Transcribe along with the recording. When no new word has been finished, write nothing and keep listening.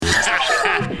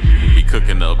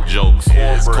jokes,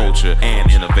 culture,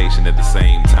 and innovation at the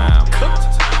same time.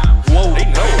 Whoa, they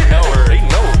know.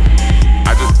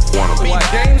 I just wanna Be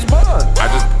James Bond. I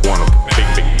just wanna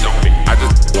I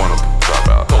just wanna talk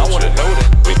about I wanna know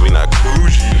that. we not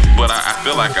bougie, but I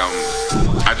feel like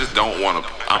I just don't wanna.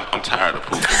 I'm tired of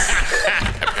pooping.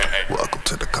 Welcome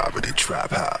to the Comedy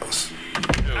Trap House.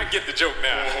 I get the joke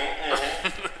now.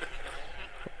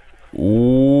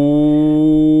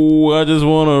 Ooh, I just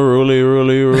wanna really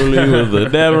with the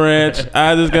Dab Ranch.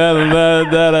 I just got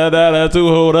to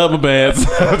hold up my pants.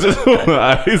 I just wanna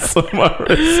ice on my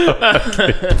wrist.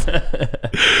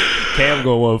 Cam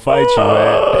gonna want to fight you,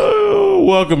 man.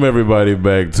 Welcome everybody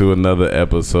back to another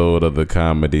episode of the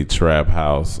Comedy Trap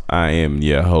House. I am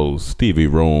your host, Stevie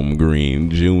Rome Green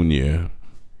Jr.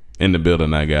 In the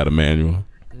building, I got Emmanuel.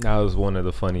 That was one of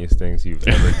the funniest things you've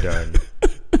ever done.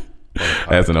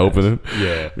 As an opening?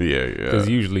 Yeah. Because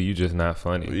Yeah. usually you just not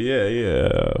funny.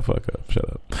 Yeah. Fuck up. Shut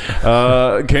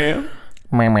up. Cam?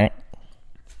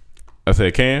 I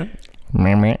said Cam?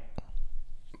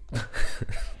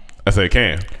 I said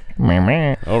Cam.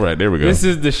 All right, there we go. This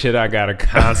is the shit I gotta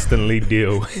constantly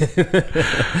deal with.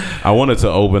 I wanted to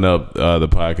open up the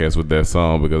podcast with that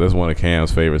song because that's one of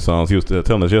Cam's favorite songs. He was still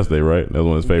telling us yesterday, right? That was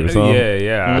one of his favorite songs.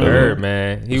 Yeah, I heard,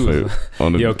 man. He was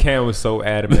on the- Cam was so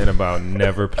adamant about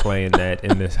never playing that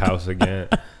in this house again.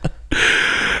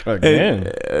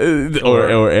 Again,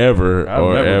 or ever, I've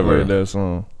or never ever. played that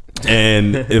song.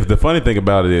 And if the funny thing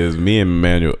about it is, me and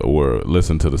Emmanuel were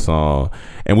listening to the song,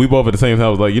 and we both at the same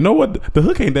time was like, you know what? The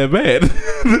hook ain't that bad.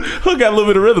 The hook got a little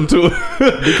bit of rhythm to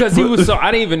it. Because he was so, I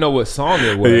didn't even know what song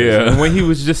it was. Yeah. And when he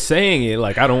was just saying it,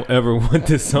 like, I don't ever want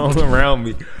this song around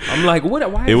me. I'm like, what?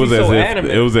 Why is he so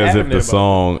adamant? It was as if the about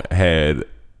song had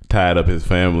tied up his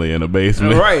family in a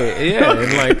basement. Right, yeah.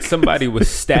 And like somebody was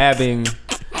stabbing.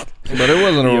 But it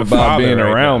wasn't Your about father being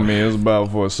right around now. me. It was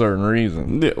about for a certain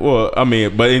reason. Yeah, well, I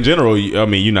mean, but in general, you're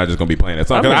not just gonna be playing that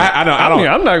song. 'Cause I don't.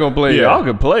 I'm not gonna play it. Yeah. Y'all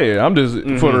can play it. I'm just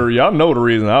for the y'all know the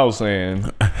reason I was saying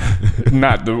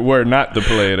not to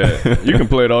play that. You can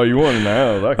play it all you want in the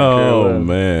house. I can Oh care less.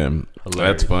 man,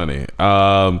 Hilarious. that's funny.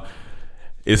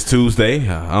 It's Tuesday.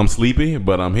 I'm sleepy,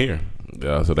 but I'm here.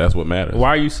 So that's what matters. Why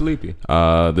are you sleepy?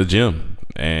 The gym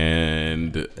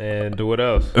and What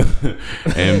else?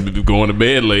 and going to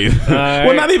bed late. right.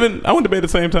 Well, not even. I went to bed at the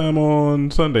same time on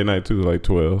Sunday night too, like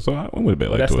 12. So I went to bed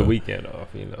like That's 12. the weekend off.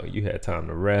 You know, you had time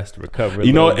to rest, recover.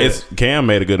 You know, it's Cam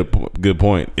made a good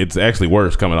point. It's actually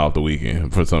worse coming off the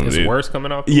weekend for some. It's worse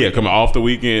coming off. Yeah, coming off the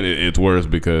weekend, it's worse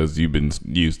because you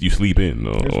sleep in.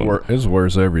 It's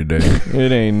worse every day.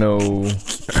 It ain't no.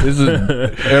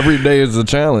 Every day is a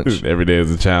challenge. Every day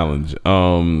is a challenge.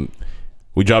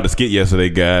 We dropped a skit yesterday,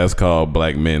 guys, called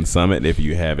Black Men Summit. If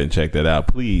you haven't checked that out,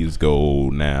 please go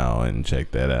now and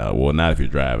check that out. Well, not if you're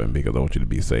driving, because I want you to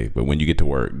be safe. But when you get to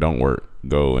work, don't work.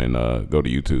 Go and go to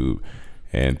YouTube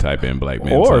and type in Black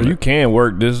Men Or Summit. you can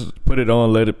work. Just put it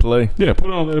on, let it play, Yeah, put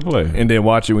it on, let it play. and then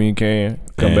watch it when you can.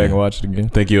 Come back and watch it again.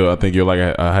 I think you'll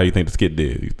like how you think the skit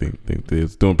did. You think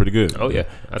it's doing pretty good. Oh yeah,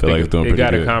 I feel think like it's doing it pretty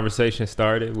got good. a conversation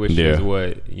started, which Yeah. is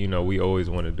what we always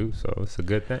want to do. So it's a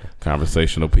good thing.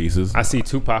 Conversational pieces. I see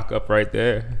Tupac up right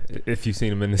there. If you've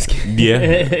seen him in the skit,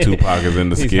 Yeah, Tupac is in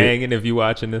the He's skit. hanging. If you're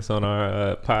watching this on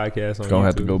our podcast, on Gonna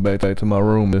have to YouTube. go back to my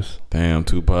room. Damn,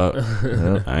 Tupac.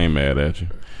 I ain't mad at you.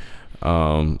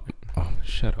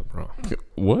 Shut up, bro.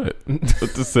 What?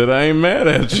 What just said I ain't mad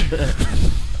at you.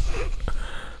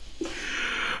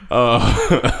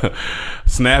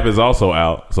 Snap is also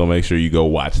out, so make sure you go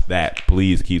watch that.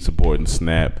 Please keep supporting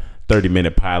Snap.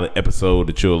 30-minute pilot episode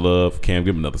that you'll love. Cam,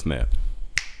 give him another snap.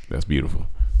 That's beautiful.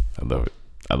 I love it.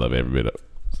 I love every bit of it.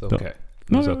 It's okay.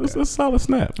 No, It's okay. it's a solid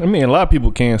snap. I mean, a lot of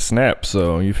people can't snap.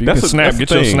 So if you That's can snap, the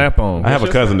get your thing. snap on. I have a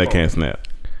your cousin snap that on? can't snap.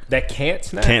 That can't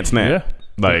snap. Can't snap. Yeah.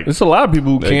 Like, It's a lot of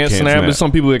people who They can't can't snap. snap. There's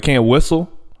some people that can't whistle.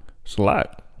 It's a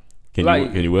lot. can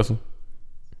like- you whistle?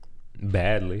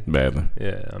 Badly. Badly.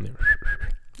 Yeah, I mean,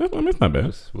 It's not bad.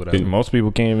 just whatever. Most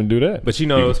people can't even do that. But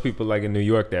those people like in New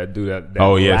York that do that.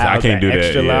 Oh, yes, I loud, can't do that,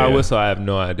 extra yeah. loud whistle. I have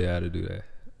no idea how to do that.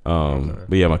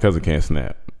 But yeah, my cousin can't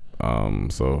snap.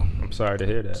 So I'm sorry to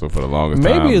hear that. for the longest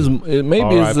time, maybe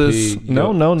it's this. RIP,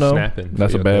 No. snapping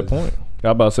That's for a your bad cousin. point. I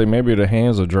was about to say maybe the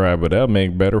hands are dry, but that'll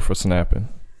make better for snapping.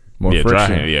 More yeah, dry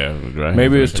friction. hand, dry hand.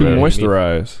 Maybe it's too better.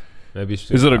 moisturized. Maybe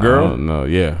it's Is it a girl? No,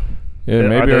 yeah, Yeah, Are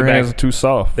maybe they her back- hands are too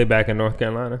soft. They back in North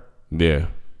Carolina? yeah.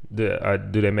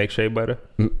 Do they make shea butter?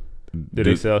 Do they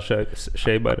Dude, sell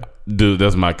shea butter?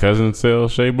 does my cousin sell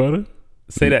shea butter?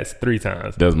 Say that 3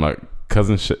 times. Does my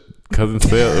cousin Cousin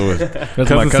sell. Does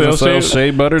my cousin sell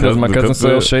shea butter? Does my cousin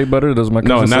sell shea butter? Does my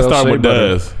cousin not sell start shea with butter?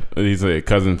 does. He said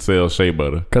cousin sells shea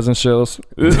butter. Cousin shells.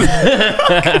 When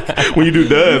you do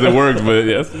does, it works. But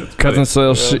yes, Cousin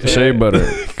sells shea butter.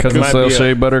 Cousin sells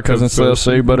shea butter. Cousin sells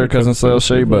shea butter. Cousin sells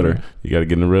shea butter. you got to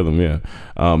get in the rhythm. Yeah.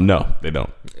 No, they don't.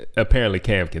 Apparently,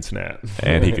 Cam can snap.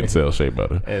 And he can sell shea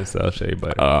butter. And sell shea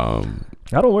butter. I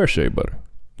don't wear shea butter.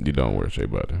 You don't wear shea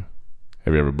butter.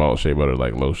 Have you ever bought shea butter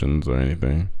like lotions or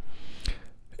anything?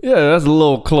 Yeah, that's a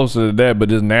little closer to that, but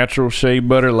just natural shea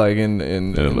butter, like in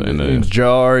a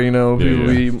jar, you know.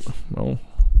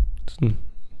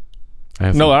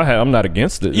 I'm not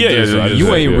against it.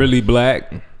 You ain't really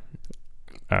black.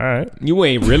 All right. You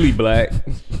ain't really black.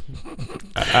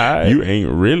 You ain't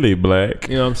really black.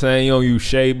 You know what I'm saying? You don't use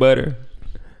shea butter.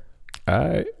 All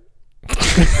right.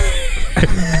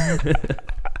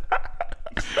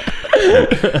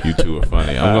 You two are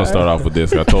funny. I'm gonna start off with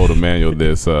this. I told Emmanuel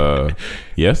this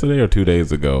yesterday or 2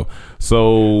 days ago.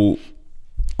 So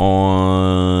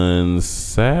on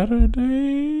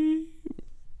Saturday,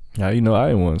 Now you know I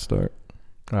didn't want to start.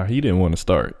 He didn't want to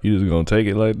start. You just gonna take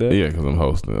it like that? yeah, because I'm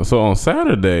hosting. So on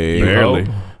Saturday, Barely.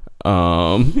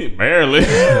 barely,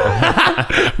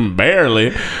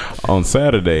 barely. On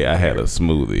Saturday, I had a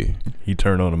smoothie. He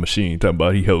turned on the machine. Talking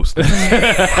about he hosted.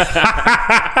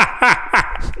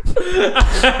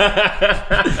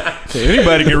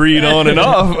 Anybody can read on and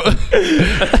off.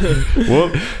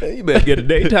 Well, You better get a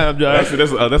daytime job.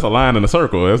 that's a line in a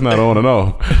circle. That's not on and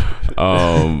off.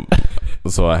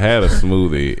 So I had a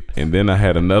smoothie, and then I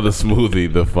had another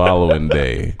smoothie the following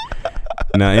day.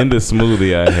 Now in the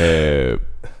smoothie, I had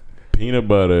peanut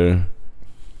butter,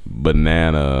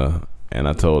 banana, and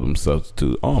I told him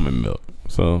substitute almond milk.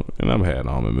 So, and I've had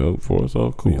almond milk before,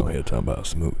 so cool. We don't hear talking about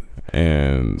smoothie.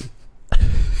 And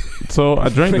so I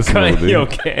drank the smoothie. Yo,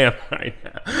 Cam right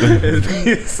now. It's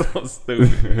being so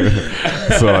stupid.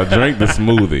 So I drank the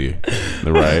smoothie,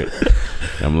 right?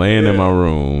 I'm laying in my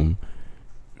room,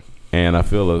 and I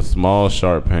feel a small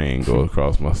sharp pain go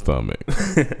across my stomach.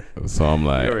 So I'm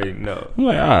like, You already know. all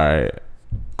right,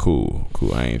 cool,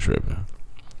 I ain't tripping.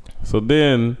 So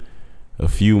then a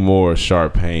few more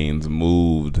sharp pains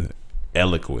moved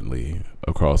eloquently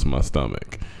across my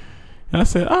stomach. And I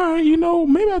said, all right,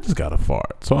 maybe I just got to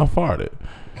fart. So I farted.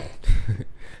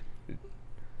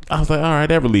 I was like, all right,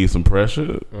 that relieves some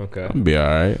pressure. Okay. I'll be all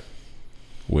right.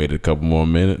 Waited a couple more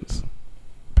minutes.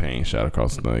 Pain shot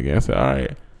across the stomach again. I said, all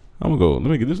right, I'm going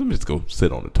to go. Let me just go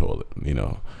sit on the toilet,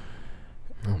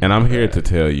 And I'm here to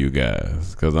tell you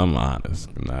guys, because I'm honest.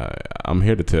 I'm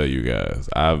here to tell you guys,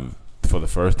 for the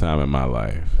first time in my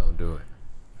life, Don't do it.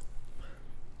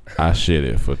 I shit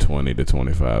it for 20 to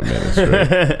 25 minutes straight.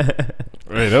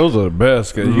 Hey, those are the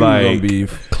best because you're gonna be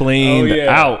cleaned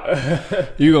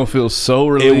out. You're gonna feel so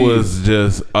relieved. It was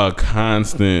just a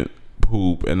constant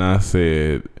poop, and I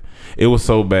said, it was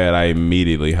so bad I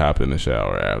immediately hopped in the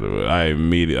shower afterward. I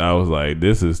was like,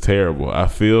 this is terrible. I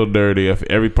feel dirty.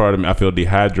 Every part of me, I feel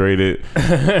dehydrated.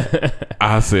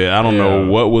 I said, I don't know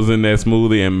what was in that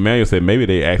smoothie, and Manuel said maybe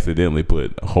they accidentally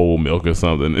put whole milk or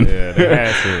something in. Yeah, they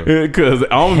had to. Because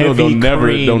almond milk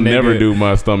don't never do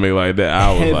my stomach like that.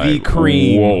 I was Heavy like,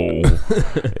 cream. whoa.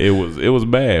 It was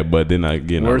bad, but then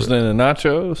worse than the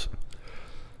nachos.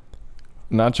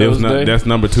 Nachos day? That's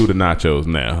number 2 to nachos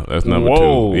now. That's number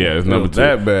Whoa. 2. Yeah, it's number 2.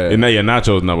 That bad. And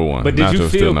nachos number 1. But did nachos you still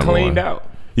feel number cleaned 1. out?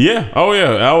 Yeah. Oh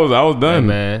yeah. I was done. Hey,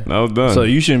 man. I was done. So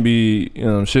you shouldn't be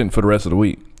shitting for the rest of the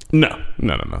week. No.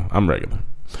 I'm regular.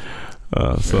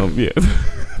 So yeah.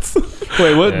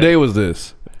 Wait, what day was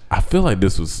this? I feel like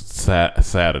this was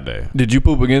Saturday. Did you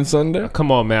poop again Sunday?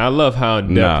 Come on, man. I love how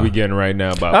in depth we getting right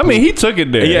now about I mean, poop. he took it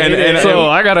there. Yeah, and so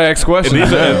I gotta ask questions.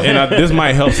 This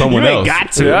might help someone else.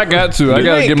 Yeah, I got to. I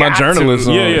gotta get my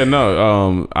journalism. Yeah.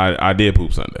 No. I did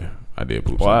poop Sunday.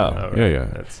 Wow. Sunday.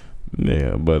 Yeah.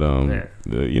 Yeah, but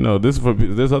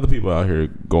there's other people out here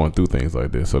going through things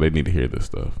like this, so they need to hear this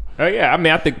stuff. Oh yeah, I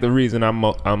mean, I think the reason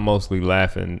I'm mostly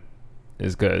laughing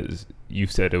is because you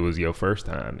said it was your first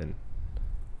time, and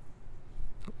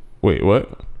wait, what?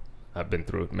 I've been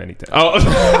through it many times. Oh,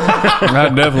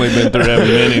 I've definitely been through that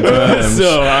many times.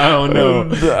 So I don't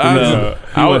know.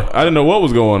 I didn't know what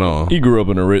was going on. He grew up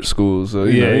in a rich school, so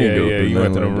Yeah. he You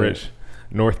went to them rich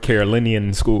North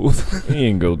Carolinian schools. He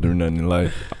ain't go through nothing in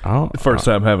life. First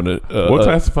time having a what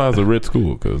classifies a rich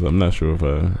school? Because I'm not sure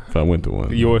if I went to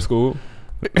one. Your school?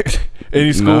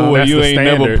 Any school where that's you the ain't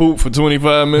standard. never pooped for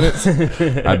 25 minutes?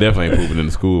 I definitely ain't pooping in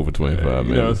the school for 25 minutes.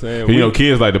 You know what I'm saying?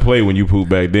 Kids like to play when you poop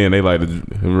back then. They like to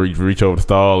reach over the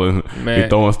stall and be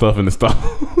throwing stuff in the stall.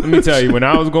 Let me tell you, when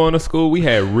I was going to school, we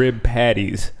had rib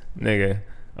patties, nigga.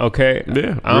 Okay.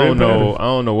 Yeah, I don't rib know. patties. I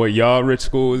don't know what y'all rich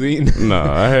school was eating. No,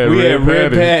 I had We rib had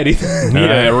rib patties. patties. And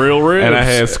I had real ribs. And I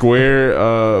had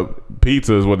square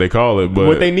pizza is what they call it. But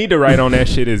What they need to write on that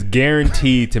shit is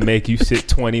guaranteed to make you sit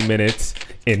 20 minutes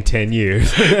in 10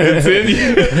 years. 10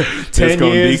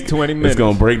 years, 20 minutes. It's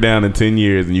gonna break down in 10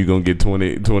 years, and you're gonna get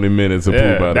 20 minutes of poop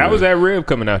out of it. that was that rib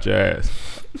coming out your ass.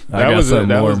 I got was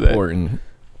something more that. important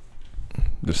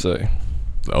to say.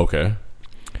 Okay.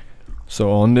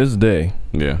 So on this day,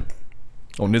 Yeah.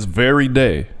 on this very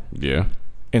day Yeah.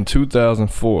 in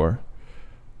 2004,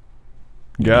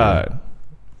 God,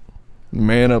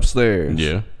 man upstairs,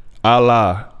 Yeah.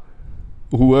 Allah,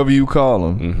 whoever you call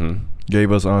him, Mm-hmm.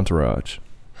 gave us Entourage.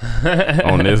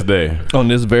 On this day. On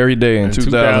this very day in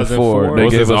 2004, they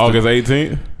What's gave this, us August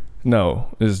 18th? no,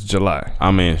 it's July.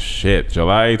 I mean, shit.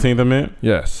 July 18th, I meant?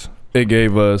 Yes. It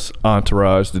gave us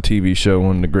Entourage, the TV show,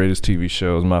 one of the greatest TV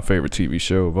shows, my favorite TV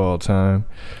show of all time.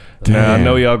 Now, I Damn.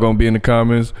 know y'all going to be in the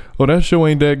comments, oh, that show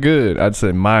ain't that good. I'd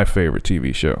say my favorite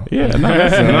TV show. Yeah. No,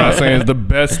 I'm not saying it's the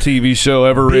best TV show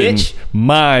ever written. Bitch.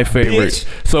 My favorite.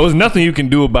 Bitch. So there's nothing you can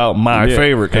do about my Yeah.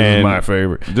 favorite because And it's my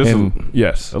favorite. just And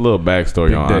yes. a little backstory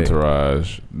Big on day.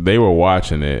 Entourage. They were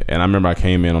watching it, and I remember I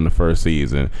came in on the first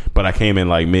season, but I came in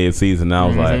like mid-season, and I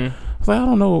was like, I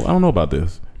don't know about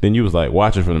this. Then you was like,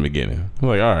 watch it from the beginning. I'm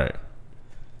like, all right.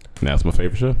 Now it's my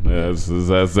favorite show. That's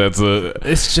a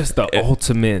It's just the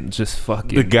ultimate, just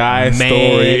fucking The guy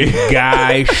man, story.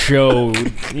 guy show.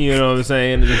 You know what I'm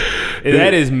saying?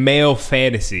 That is male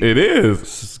fantasy. it is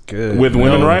It's good. with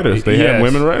women No, writers. They yes. have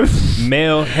women writers.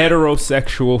 Male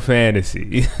heterosexual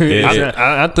fantasy.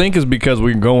 I think it's because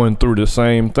we're going through the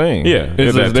same thing. Yeah,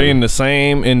 It's that just they too. in the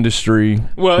same industry.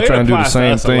 Well, it trying to do the applies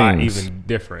same us a lot things. even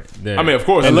different. than- I mean, of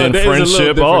course, And then There's a little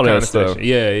friendship, different all that conversation. stuff.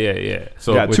 Yeah.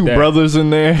 So Got with two that- brothers in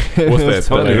there. What's It's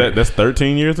that? funny. That's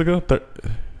 13 years ago.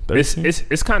 13?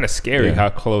 It's kind of scary Yeah. how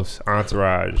close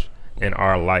Entourage and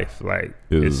our life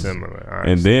is similar.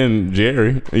 Honestly. And then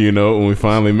Jerry, when we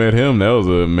finally met him, that was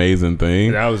an amazing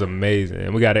thing. that was amazing.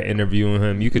 And we got to interview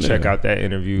him. You can check out that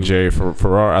interview Jerry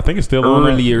Ferrara, I think it's still on.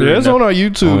 earlier. Yeah, it's on our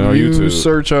YouTube. On our you YouTube.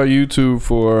 search our YouTube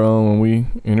for when we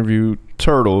interviewed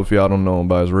Turtle, if y'all don't know him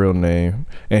by his real name.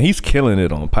 And he's killing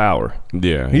it on Power.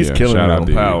 Yeah, He's killing Shout it out on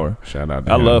to you. Power. Shout out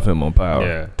to I him. love him on Power.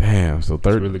 Yeah. Damn, so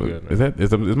 13. really good, man.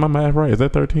 Is my math right? Is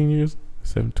that 13 years?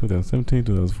 2017,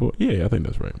 2004. Yeah, I think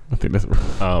that's right.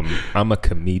 I'm a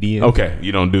comedian. Okay,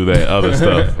 you don't do that other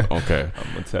stuff. Okay.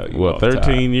 I'm gonna tell you. Well, off top.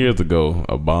 13 years ago,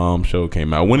 a bomb show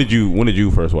came out. When did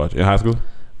you first watch it? In high school?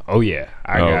 Oh yeah,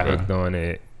 I got okay. hooked on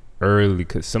it early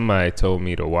because somebody told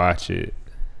me to watch it.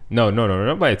 No,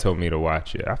 nobody told me to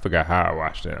watch it. I forgot how I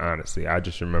watched it. Honestly, I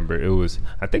just remember it was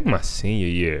I think my senior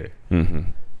year. Mm-hmm.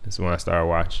 That's when I started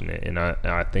watching it, and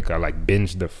I think I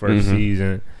binged the 1st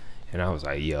season, and I was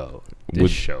like, yo, this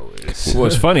show is. Well,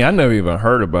 it's funny. I never even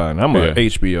heard about it. I'm Yeah. a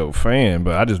HBO fan,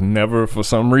 but I just never, for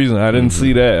some reason, I didn't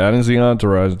see that. I didn't see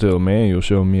Entourage until Manuel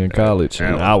showed me in college, That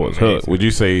and was I was amazing. hooked. Would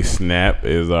you say Snap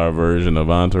is our version of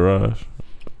Entourage?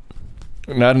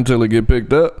 Not until it get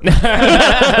picked up. Come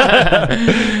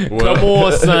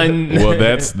on, son. Well,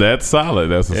 that's solid.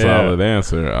 That's a solid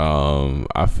answer.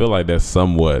 I feel like that's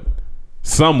somewhat,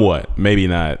 maybe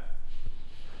not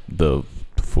the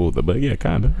full, but yeah,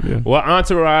 kind of. Yeah. What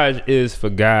Entourage is for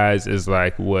guys is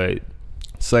like what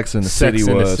Sex in the Sex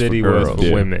City in the was City for was girls. for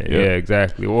Yeah, women. yeah. Yeah,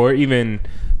 exactly. Or even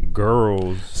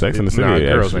girls. Sex in the City. Nah,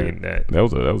 girls actually, ain't that. That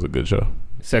was a good show.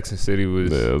 Sex and the City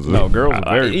was. Yeah, it was No, girls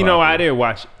are very you know, I popular. didn't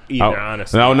watch either.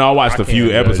 Honestly, No, I watched a I few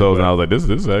can't judge, episodes and but- I was like, this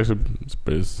is actually it's a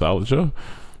pretty solid show.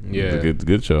 Yeah. It's a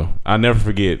good show. I never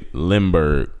forget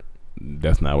Lindbergh.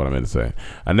 That's not what I meant to say.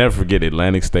 I never forget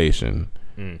Atlantic Station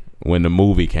when the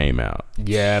movie came out.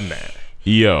 Yeah, man.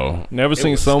 Yo, Never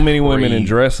seen was so many women in crazy.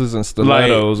 dresses and like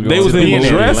stilettos. they going was to the in movie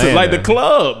dresses, Atlanta. like the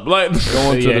club, like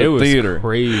Going to Yeah, the it was theater.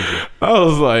 crazy. I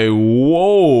was like,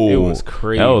 whoa, It was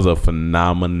crazy. That was a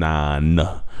phenomenon.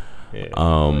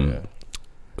 Yeah.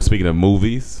 Speaking of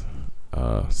movies,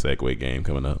 segue game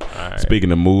coming up. Alright.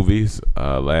 Speaking of movies,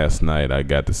 last night I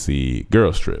got to see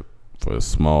Girls Trip for a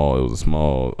small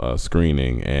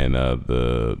screening, and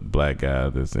the black guy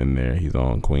that's in there, he's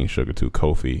on Queen Sugar 2,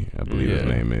 Kofi, I believe his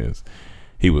name is.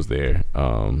 He was there.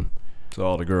 So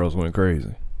all the girls went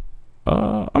crazy.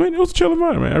 I mean, it was a chill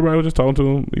environment. Everybody was just talking to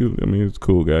him. He's a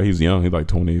cool guy. He's young. He's like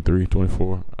 23,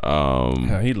 24.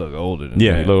 Yeah, he look older than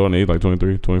Yeah, that. he's like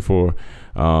 23, 24.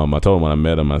 I told him when I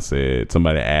met him, I said,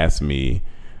 somebody asked me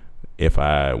if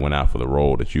I went out for the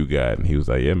role that you got, and he was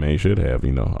like, yeah, man, you should have.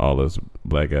 All us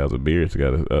black guys with beards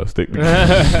got to stick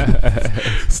together.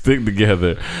 Stick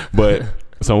together. But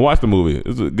so watch the movie.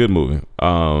 It's a good movie.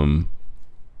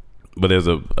 but there's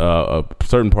a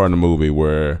certain part in the movie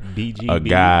where a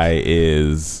guy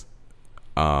is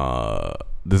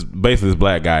this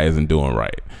black guy isn't doing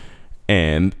right,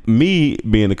 and me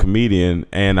being a comedian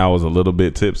and I was a little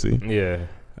bit tipsy. Yeah.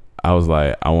 I was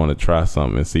like, I want to try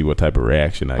something and see what type of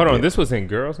reaction I get. Hold on, this was in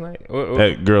Girls Night?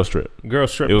 Girls Trip.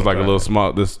 Girls Trip. It was like a little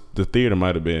small. The theater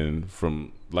might have been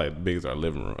from like big as our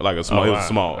living room, like a small. It was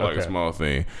small, like a small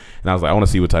thing. And I was like, I want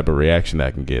to see what type of reaction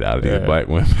I can get out of these black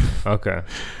women. Okay.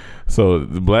 So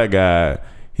the black guy,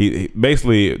 he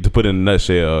basically, to put it in a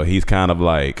nutshell, he's kind of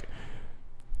like,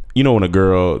 you know, when a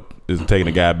girl is taking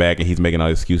a guy back and he's making all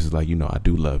these excuses like, you know, I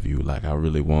do love you, like I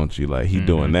really want you, like he's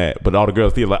doing that, but all the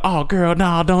girls feel like, oh girl,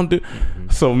 no, don't do.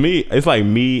 So it's like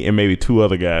me and maybe two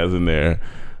other guys in there,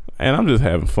 and I'm just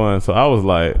having fun. So I was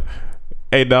like,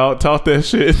 hey dog, talk that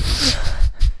shit.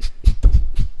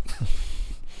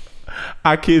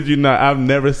 I kid you not, I've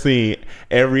never seen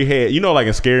every head, you know, like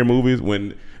in scary movies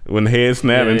when the head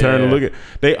snap and turn and look at,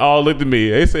 they all looked at me.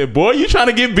 They said, boy, you trying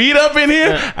to get beat up in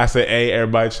here? I said, hey,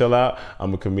 everybody chill out.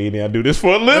 I'm a comedian. I do this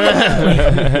for a living.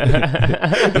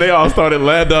 And they all started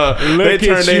laughing. They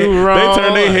turned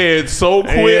their heads so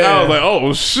quick. I was like,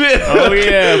 oh shit. Oh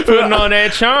yeah, putting on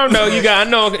that charm though. You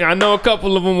got, I know a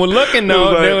couple of them were looking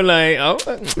though. Like, they were like, oh,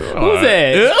 who's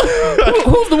that?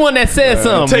 Who's the one that said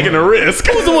something? Taking a risk.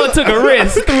 Who's the one that took a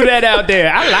risk? Threw that out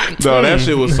there. I like. No, that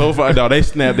shit was so funny. No, they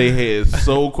snapped their heads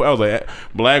so quick. I was like,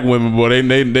 black women, boy,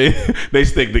 they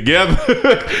stick together.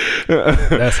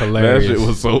 That's hilarious. That shit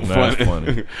was so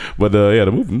funny. But yeah,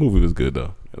 the movie was good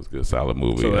though. It was a good, solid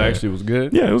movie. So it actually was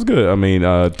good. Yeah, it was good. I mean,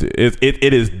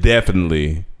 it is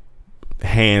definitely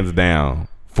hands down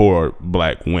for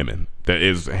black women. That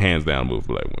is hands down a movie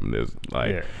for black women. There's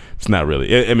like, it's not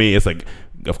really. I mean, it's like,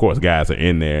 of course, guys are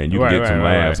in there and you can get some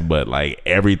laughs, but like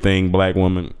everything black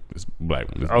woman. It's black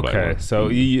women. Okay, so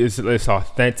it's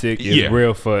authentic. It's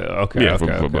real for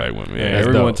for black women. Yeah,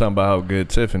 everyone talking about how good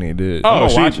Tiffany did.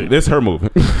 Oh, watch it. It's her movie.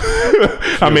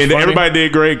 I mean, everybody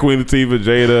did great. Queen Latifah,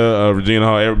 Jada, Regina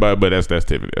Hall, everybody. But that's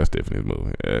Tiffany. That's Tiffany's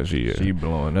movie. She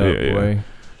blowing up, boy.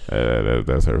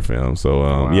 That's her film. So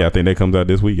I think that comes out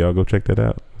this week. Y'all go check that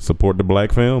out. Support the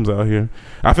black films out here.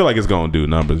 I feel like it's gonna do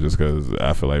numbers just because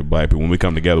I feel like black people, when we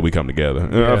come together, we come together.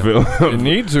 Yeah. I feel it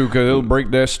need to, because it'll break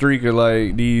that streak of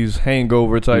like these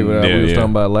hangover type that we was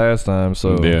talking about last time.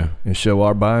 So and show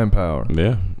our buying power.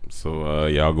 Yeah. So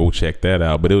y'all go check that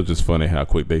out. But it was just funny how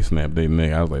quick they snapped their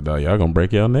neck. I was like, dog, y'all gonna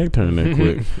break y'all neck turning that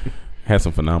quick. Had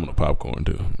some phenomenal popcorn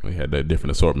too. We had the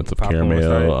different assortments of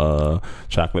caramel,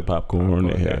 chocolate popcorn.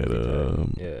 They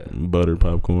had buttered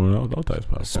popcorn, all types of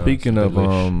popcorn. Speaking of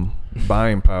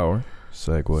buying power,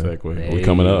 segue. Hey. We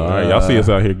coming up. All right, y'all see us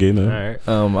out here getting it.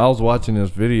 All right. I was watching this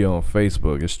video on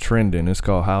Facebook. It's trending. It's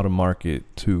called "How to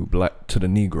Market to the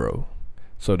Negro."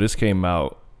 So this came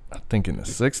out, I think, in the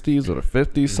 60s or the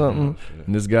 50s something.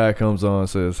 And this guy comes on and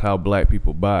says how black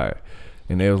people buy,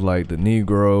 and it was like the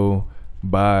Negro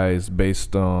buys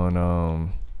based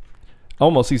on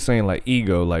almost, he's saying like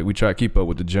ego, like we try to keep up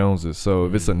with the Joneses. So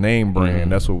if it's a name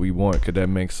brand, that's what we want, because that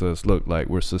makes us look like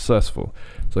we're successful.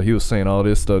 So he was saying all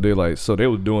this stuff. They're like, so they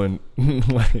were doing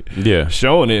like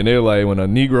showing it, and they're like, when a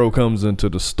Negro comes into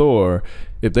the store,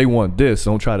 if they want this,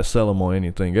 don't try to sell them on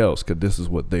anything else, because this is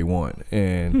what they want,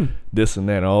 and this and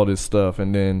that and all this stuff.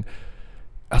 And then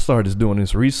I started just doing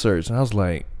this research, and I was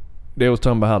like, they was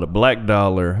talking about how the black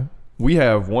dollar, we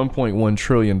have $1.1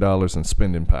 trillion in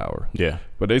spending power. Yeah.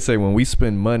 But they say when we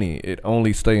spend money, it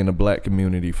only stay in the black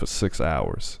community for 6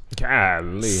 hours.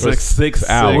 Golly. For 6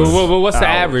 hours. Well, what's the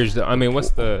average? I mean, what's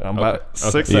the... About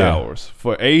 6 hours.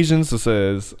 For Asians, it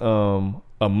says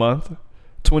a month,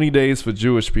 20 days for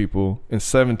Jewish people, and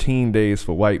 17 days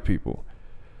for white people.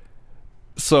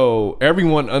 So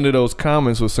everyone under those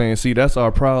comments was saying, see, that's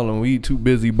our problem. We too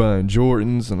busy buying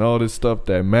Jordans and all this stuff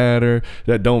that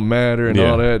don't matter and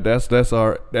all that. That's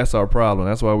our problem.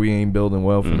 That's why we ain't building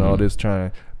wealth and all this,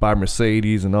 trying to buy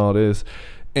Mercedes and all this.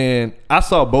 And I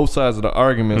saw both sides of the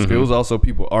arguments. There was also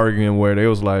people arguing where they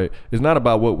was like, it's not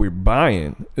about what we're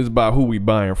buying, it's about who we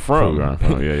buying from.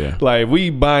 Like, if we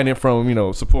buying it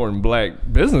from, supporting black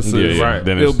businesses,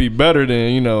 then it'll be better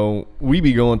than, we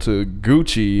be going to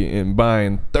Gucci and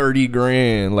buying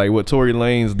 $30,000, like what Tory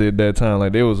Lanez did that time.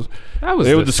 Like, they was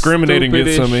discriminating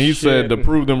against him, and he said to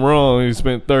prove them wrong, he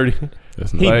spent 30.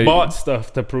 He bought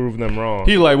stuff to prove them wrong.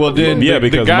 He like, well, then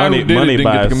because the guy money who did it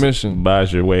didn't get the commission.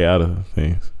 Buys your way out of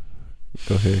things.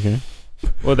 Go ahead, Ken.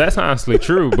 Well, that's honestly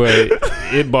true, but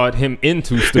it bought him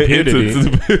into stupidity.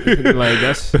 Like,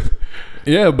 that's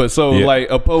but so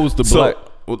like opposed to black.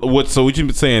 So what you've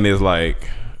been saying is, like,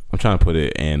 I'm trying to put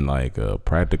it in like a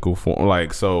practical form.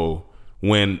 Like, so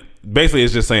when basically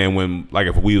it's just saying when, like,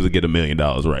 if we was to get $1 million,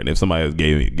 right, and if somebody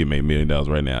give me $1 million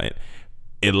right now,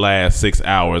 it lasts 6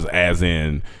 hours, as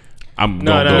in I'm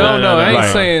No, I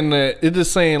ain't saying that. It's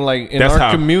just saying like in That's our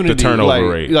how community, the turnover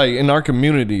rate. like in our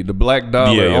community, the black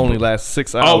dollar only lasts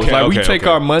 6 hours. Okay, like we okay, take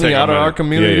okay. our money Take our out of money. our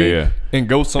community and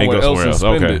go somewhere else and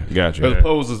spend Okay, it. gotcha. As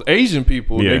opposed to Asian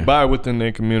people, they Yeah. buy within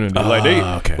their community.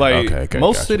 Like okay,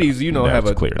 most gotcha. cities, you know, That's have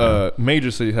a clear now.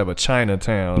 major cities have a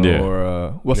Chinatown Yeah.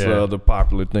 or what's the Yeah. other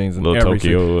popular things in Little every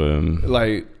city. Tokyo and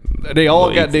Like they all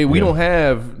Little got they. We yeah. don't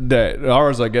have that.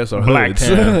 Ours, I guess, are Black hoods,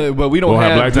 town. but we don't We'll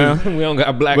have have Blacktown? We don't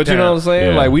got black. But you know what I'm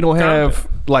saying? Yeah. Like we don't Compton. have,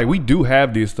 like we do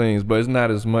have these things, but it's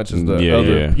not as much as the Yeah,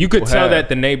 other. yeah. You could people tell have. that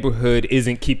the neighborhood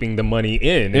isn't keeping the money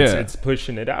in. Yeah. It's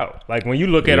pushing it out. Like when you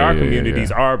look at Yeah, our yeah, communities,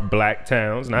 yeah. our black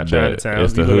towns, not That- Chinatowns.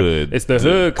 it's the you look at- hood. It's the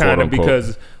hood Quote, kind of unquote.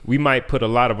 because we might put a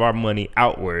lot of our money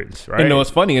outwards, right? And no,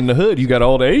 it's funny in the hood. You got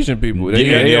all the Asian people. They,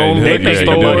 Yeah, they yeah, own in the liquor hood,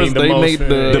 yeah, stores. you do. They The make most,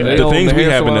 the, yeah. they the own things we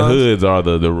hair have in the salons. hoods are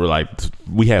the like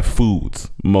we have foods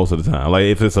most of the time. Like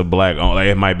if it's a black, like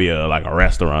it might be a like a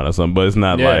restaurant or something, but it's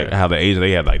not Yeah. like how the Asian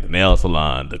they have like the nail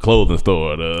salon, the clothing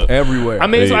store, the everywhere. I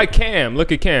mean, it's Yeah. like Cam.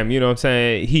 Look at Cam. You know what I'm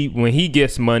saying? When he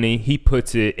gets money, he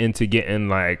puts it into getting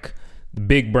like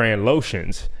big brand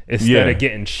lotions instead Yeah. of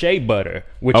getting shea butter,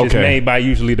 which is Okay. made by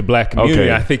usually the black community.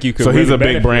 Okay. I think you could. So he's really a big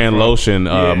benefit brand from. lotion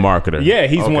Yeah. marketer. Yeah,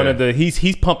 he's Okay. one of the. He's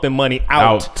pumping money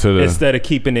out, Out to the- instead of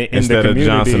keeping it in instead the of community.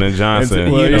 Johnson and Johnson.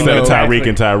 Instead- Well, instead of exactly. Tyreek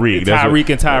and Tyreek. That's what- Tyreek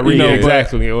and Tyreek. You know, but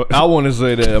exactly. I want to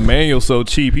say that Emmanuel's so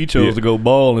cheap, he chose Yeah. to go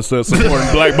bald instead of supporting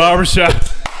black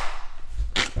barbershops.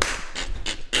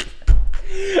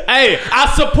 Hey,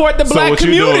 I support the black what you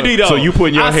community doing? though. So you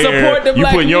putting your I hair, support the you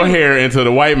black putting your community. hair into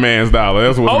the white man's dollar.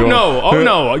 That's what's Oh going. no! Oh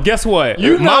no! Guess what?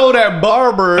 You know that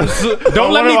barbers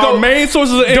Don't let me one of go. our main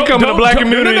sources of income in the black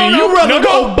community. You rather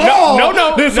go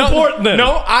bald than support them.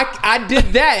 No, I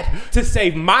did that to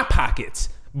save my pockets.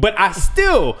 But I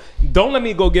still don't let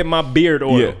me go get my beard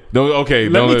oil. Yeah. Okay.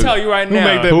 Let me tell you right now.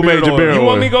 made that Who beard made your oil? beard You oil?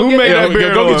 want me to go Who get made that? that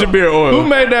beard Go oil? get your beard oil. Who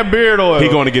made that beard oil? He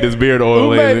going to get his beard oil. Who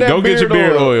made later. that Go get your beard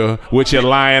beard oil? oil with your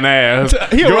lying ass.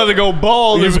 He'd rather go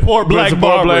bald than support black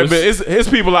barbers. It's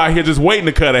people out here just waiting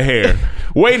to cut a hair,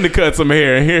 waiting to cut some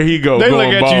hair, and here he go. They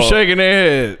going look at bald. you shaking their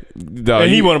head, Dog, and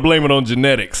he you- want to blame it on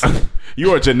genetics.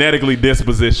 You are genetically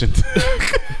dispositioned.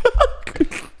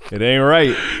 It ain't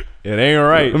right. It ain't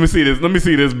right. Let me see this. Let me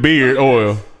see this beard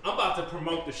oil. I'm about to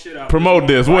promote the shit out. Promote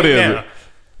this. What is it?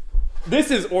 This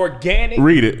is organic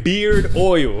Read it. beard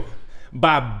oil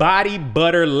by Body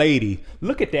Butter Lady.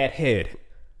 Look at that head.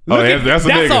 Oh, Look at- that's a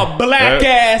nigga. a black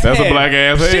ass. That's a head. black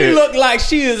ass She head. look like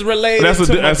she is related. That's a-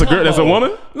 to that's a girl- that's a Matumbo.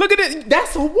 woman? Look at it.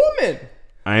 That's a woman.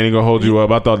 I ain't even gonna hold you up.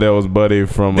 I thought that was Buddy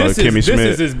from Kimmy This Schmidt.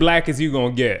 is as black as you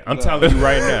gonna get. I'm telling you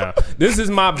right now. This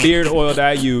is my beard oil that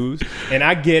I use, and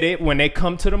I get it when they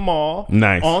come to the mall.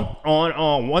 Nice.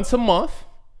 On once a month.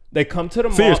 They come to the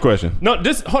mall. Serious question. No,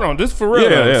 hold on, this for real. Yeah,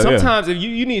 though. yeah, Sometimes if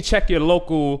you need to check your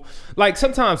local, like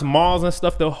sometimes malls and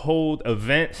stuff, they'll hold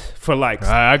events for like.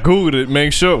 I googled it.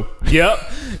 Make sure. Yep.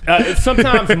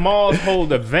 Sometimes malls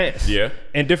hold events. Yeah.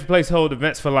 And different places hold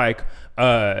events for like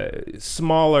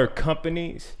smaller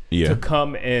companies Yeah. to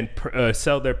come and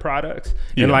sell their products.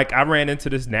 Yeah. And like I ran into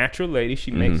this natural lady.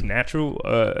 She makes natural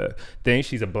things.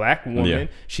 She's a black woman. Yeah.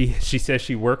 She says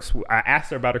she works. I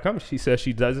asked her about her company. She says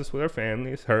she does this with her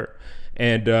family. It's her.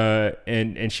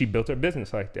 And she built her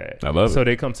business like that. I love it. So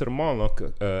they come to the mall.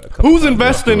 Who's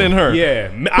investing in her? Yeah,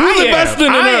 Who's investing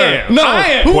in her? No. I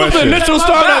am. Who was the Question. initial Every time I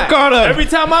startup buy- startup? Every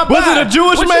time I buy. Was it a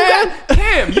Jewish What you man? got?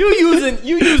 Cam, you using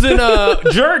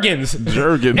Jergens.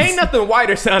 Jergens. Ain't nothing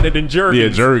whiter sounded than Jergens. Yeah,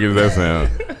 Jergens.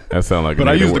 That sound like. But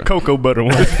I used the cocoa butter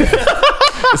one.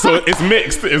 So it's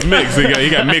mixed. It's mixed. He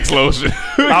got mixed lotion.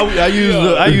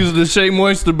 I use the Shea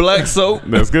Moisture black soap.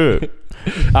 That's good.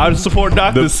 I support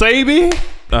Dr. Sabi.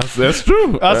 That's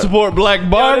true. I support black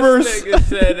barbers. This nigga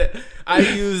said I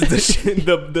use the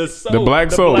soap. The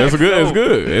black soap. That's good. It's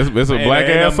good. It's a black ain't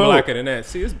ass nothing soap. blacker than that.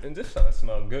 See, this trying to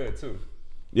smell good too.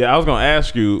 Yeah, I was gonna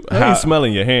ask you I ain't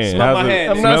smelling your hand. Smell my How's it-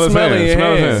 hand. I'm Smell not his smelling hand. your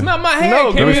Smell his hand. hand. Smell my hand.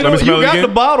 No, Cam. Let me smell you it got again. the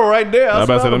bottle right there. I I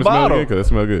about to say, smell let the me smell it bottle. again because it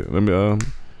smell good. Let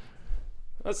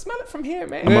me. Smell it from here,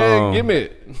 man. Man, give me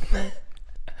it.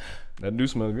 That do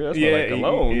smell good. That smell like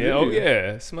cologne. Yeah, oh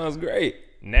yeah, it smells great.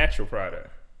 Natural product.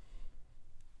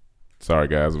 Sorry,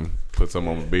 guys. Put some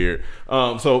on my beard.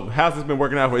 So how's this been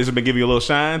working out for you? Has it been giving you a little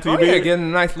shine to your Oh yeah, beard? getting a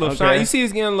nice little Okay. shine. You see,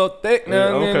 it's getting a little thick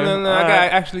now. Yeah, okay. I All gotta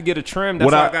right. actually get a trim.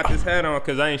 That's What why I- I got this hat on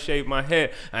because I ain't shaved my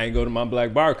head. I ain't go to my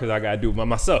black bar because I gotta do it by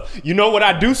myself. You know what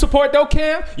I do support though,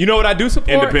 Cam? You know what I do support?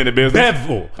 Independent business?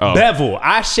 Bevel. Oh. Bevel.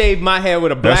 I shaved my head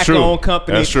with a That's true. black-owned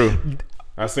company. That's true.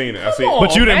 I seen it.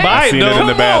 But you didn't buy it, seen it though. in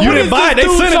the bathroom. You didn't buy it. They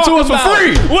sent it to us for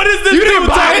free. What is this? You didn't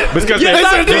buy it. Because Yes,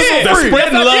 I they're did.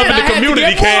 spreading love in the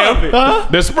community,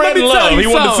 Cam. They're spreading love. He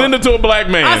wanted to send it to a black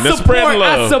man. They're spreading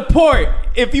love. I support.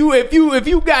 If you got. Well, if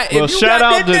you shout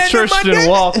got out to that Tristan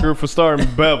Walker for starting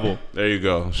Bevel. There you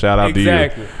go. Shout out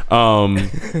Exactly. to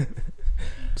you.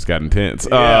 It's got intense.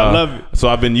 Yeah, I love it. So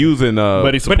I've been using.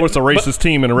 But he supports a racist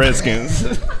team in the Redskins.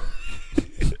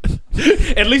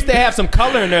 At least they have some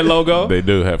color in their logo. They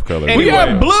do have color. Anyway. We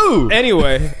got blue.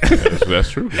 Anyway. That's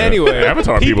true. Anyway.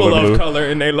 Avatar people are love blue. color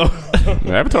in their logo.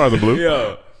 Avatar's are blue.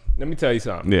 Yo, let me tell you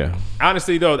something. Yeah.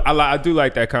 Honestly, though, I do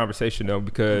like that conversation, though,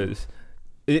 because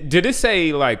did it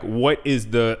say, like, what is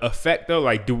the effect, though?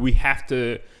 Like, do we have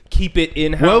to keep it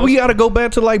in-house? Well, we got to go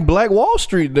back to like Black Wall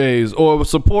Street days or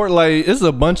support like it's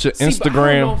a bunch of But I don't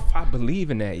Instagram. know if I believe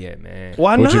in that yet, man.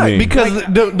 Why What you not? mean? Because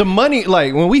the money,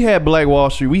 like when we had Black Wall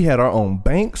Street, we had our own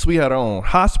banks, we had our own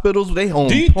hospitals, they own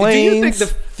Do you planes. think the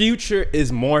future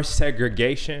is more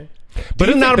segregation? But Do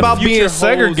you it's not think the about future being holds-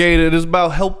 segregated. It's about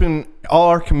helping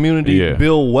our community Yeah.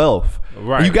 build wealth.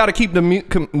 Right. You got to keep the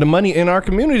money in our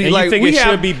community. And like you think we it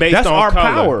have, should be based that's on our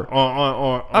color? power.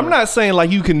 On I'm not saying like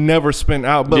you can never spend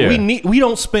out, but Yeah. we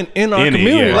don't spend in our In it,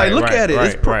 community. yeah. Like Right, look right, at it.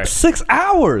 right, It's right. 6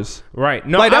 hours. right.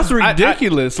 No, Like that's I-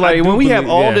 ridiculous. I Like do when we have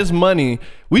believe- all yeah. this money,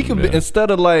 we can be,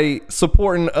 instead of like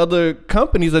supporting other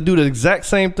companies that do the exact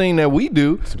same thing that we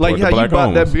do, like the how you black buy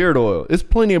that homes. beard oil. It's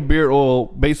plenty of beard oil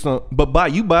based on,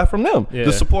 but you buy from them Yeah.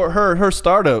 to support her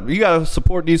startup. You gotta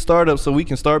support these startups so we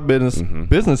can start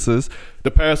businesses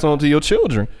to pass on to your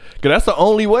children. Cause that's the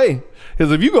only way.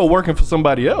 Because if you go working for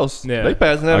somebody else, Yeah. they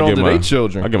passing that on to their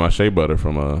children. I get my shea butter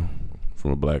from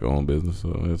a black owned business, so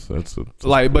that's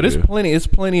Like, but yeah. it's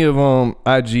plenty of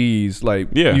IGs like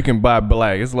Yeah. you can buy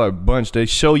black. It's like a bunch they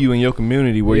show you in your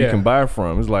community where you Yeah. can buy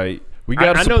from. It's like we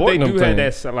got to I know support they them do have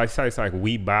things. that like sites like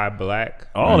We Buy Black,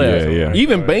 All that, Yeah.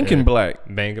 even banking black.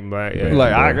 Banking Black. Yeah.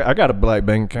 Like Black. I got a black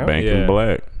bank account. Banking Yeah.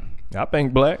 black, I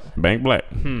bank black. bank black,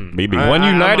 BB. One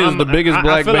United is the biggest I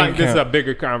black feel bank like this is account. a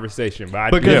bigger conversation, but I,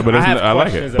 Because- do- Yeah, but I it's have not- I like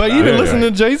it. questions But about even it. listen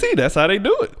to Jay-Z, that's how they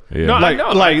do it. Yeah. No, I Like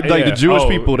know. like Yeah. the Jewish Oh,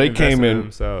 people, they came investing in in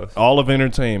themselves. all of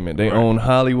entertainment. They own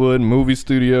Hollywood, movie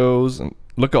studios, and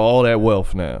look at all that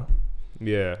wealth now.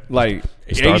 Yeah. Like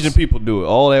starts- Asian people do it,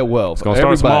 all that wealth. It's gonna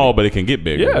start small, but it can get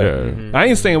bigger. Yeah. I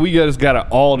ain't saying we just gotta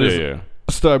all this Yeah, yeah.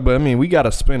 stuff, but I mean we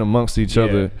gotta spend amongst each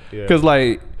other. yeah. Cause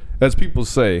like as people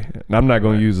say, and I'm not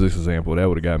gonna use this example, that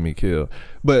would have got me killed.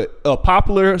 But a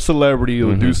popular celebrity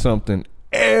will do something,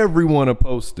 everyone will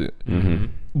post it.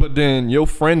 But then your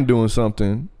friend doing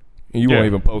something, and you Yeah. won't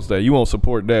even post that. You won't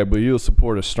support that, but you'll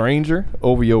support a stranger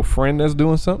over your friend that's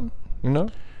doing something. You know?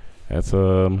 That's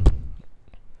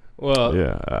Well,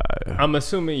 yeah. I'm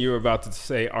assuming you were about to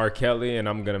say R. Kelly, and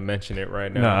I'm gonna mention it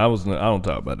right now. Nah, I don't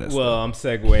talk about that. Well, I'm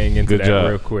segueing into Good that job.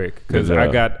 real quick because Good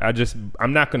job.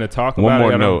 I'm not gonna talk One about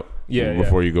more it. note, Yeah,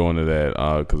 before you go into that,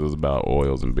 because it's about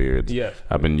oils and beards. Yeah.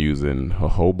 I've been using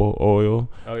jojoba oil,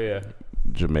 Oh yeah.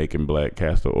 Jamaican black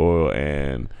castor oil,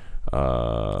 and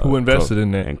Who invested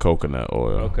in that? And coconut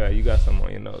oil. Okay, you got something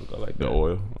on your nose. Go like that. The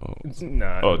oil. Oh,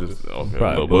 Nah. oh just okay.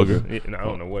 Probably A little booger. Yeah, I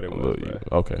don't know what it A was. little-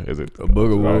 Bro. okay, is it A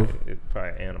booger wolf. It's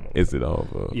probably animal. Is it all?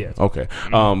 Yeah. Okay.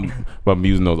 But I'm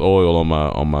using those oil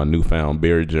on my newfound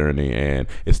beard journey, and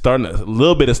it's starting a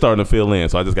little bit is starting to fill in.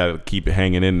 So I just got to keep it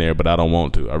hanging in there, but I don't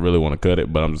want to. I really want to cut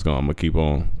it, but I'm gonna keep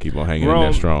on hanging in there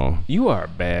Rome, strong You are a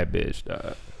bad bitch,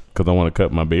 dog. because I want to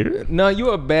cut my beard. No, you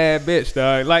a bad bitch,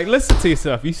 dog. Like, listen to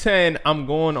yourself. You saying I'm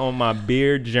going on my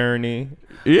beard journey?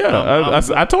 Yeah,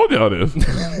 I told y'all this.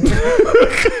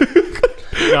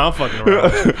 No, I'm fucking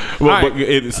around. Well, All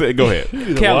but go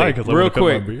ahead. Kelly, real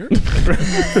quick,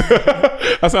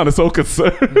 I sounded so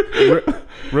concerned.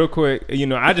 real quick. You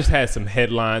know, I just had some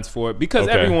headlines for it because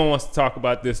Okay. everyone wants to talk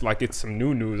about this like it's some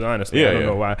new news. Honestly, Yeah, I don't yeah.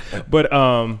 know why, but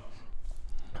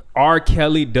R.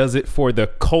 Kelly does it for the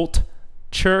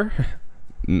culture.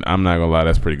 I'm not gonna lie,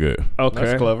 that's pretty good. Okay,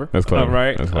 That's clever. That's clever. All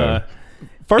right. That's clever.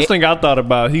 First thing I thought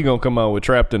about, he gonna come out with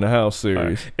Trapped in the House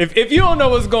series. If you don't know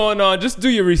what's going on, just do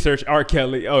your research. R.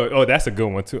 Kelly. Oh, that's a good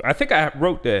one too. I think I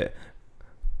wrote that.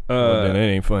 Well, then it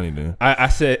ain't funny then. I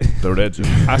said. Throw that to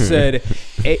I said,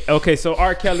 okay, so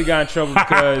R. Kelly got in trouble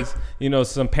because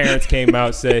some parents came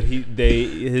out said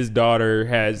his daughter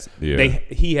has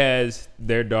he has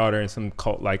their daughter in some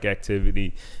cult like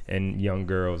activity and young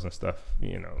girls and stuff,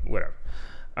 whatever.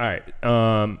 All right,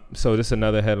 so this is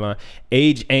another headline: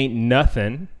 age ain't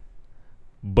nothing,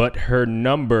 but her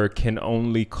number can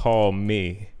only call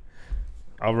me.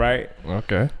 All right.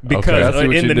 Okay. Because I see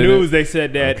what in you the did news it. they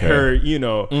said that Okay. her,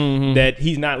 that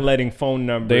he's not letting phone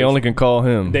numbers. They only can call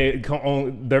him.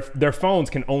 Their phones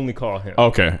can only call him.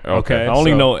 Okay. Okay. I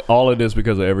only so- know all of this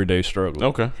because of Everyday Struggle.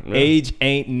 Okay. Yeah. Age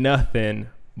ain't nothing,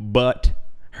 but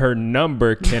her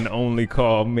number can only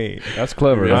call me. That's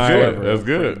clever. That's That's good. clever. That's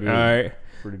good. All right.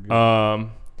 Pretty good.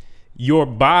 Your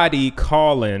body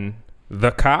calling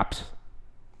the cops.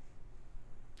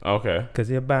 Okay. Cause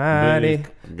your body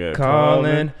Good.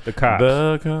 calling the cops.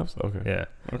 The cops. Okay. Yeah.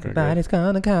 Okay. good. Body's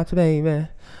calling the cops, baby.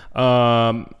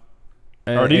 Are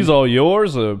these all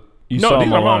yours or you No, saw these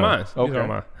them are all online? mine. These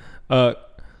are all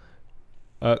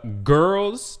mine.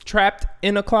 Girls trapped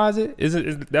in a closet. Is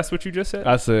that's what you just said?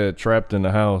 I said trapped in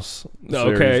the house.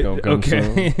 Okay. Series gonna come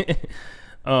soon.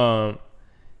 Okay.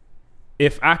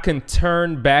 If I can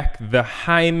turn back the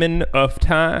hymen of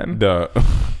time.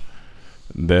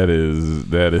 That is.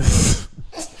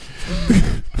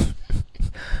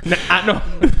 Now,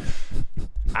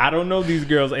 I don't know these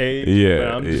girls' age. but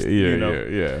Yeah. I'm just,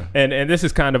 Yeah. And this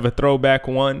is kind of a throwback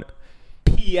one.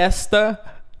 Fiesta.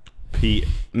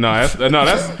 That's I'm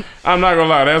not gonna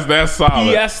lie. That's solid.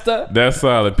 Fiesta. That's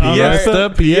solid. All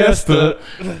right. Fiesta.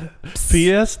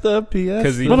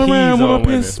 Because he's Run around with on a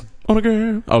women. piss on a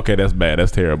girl. Okay, that's bad.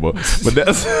 That's terrible. But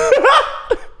that's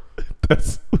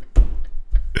that's.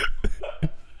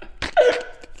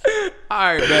 All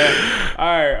right, man. All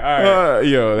right.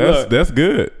 Yo, Look. that's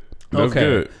good. That's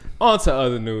good. On to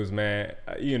other news, man.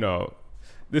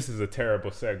 This is a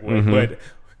terrible segue, Mm-hmm.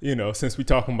 but since we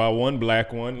talking about one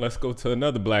black one, let's go to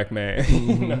another black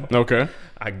man. Okay.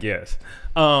 I guess.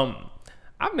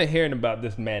 I've been hearing about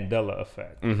this Mandela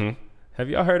effect. Mm-hmm. Have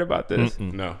y'all heard about this?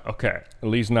 No. Okay. At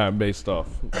least not based off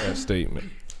that statement.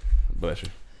 Bless you.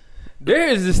 There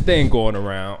is this thing going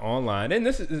around online, and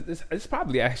it's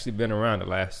probably actually been around the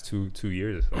last two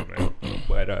years or so, man.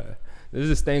 But there's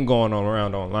this thing going on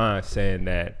around online saying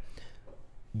that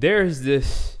there's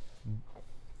this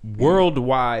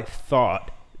worldwide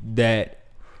thought that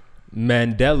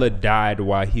Mandela died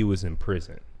while he was in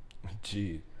prison.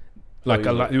 Gee. Like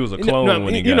a lot, he was a clone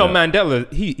when he got out.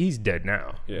 Mandela, he's dead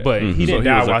now, Yeah. but he So didn't he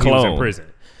die was a while he was in clone. prison.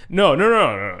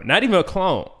 No, not even a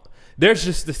clone. There's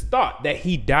just this thought that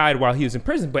he died while he was in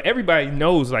prison, but everybody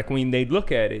knows, like when they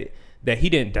look at it, that he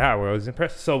didn't die while he was in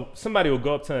prison. So somebody will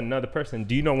go up to another person,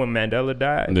 do you know when Mandela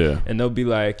died? Yeah. And they'll be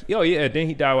like, yo, yeah, then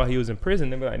he died while he was in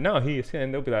prison. They'll be like, no, he is.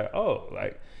 And they'll be like, oh,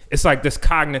 like, it's like this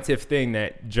cognitive thing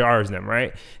that jars them,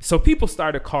 right? So people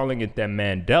started calling it the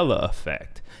Mandela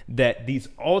effect, that these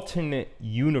alternate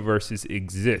universes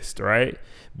exist, right?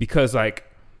 Because like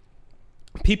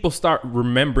people start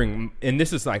remembering, and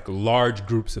this is like large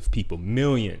groups of people,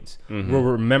 millions, will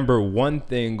remember one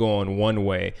thing going one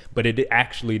way, but it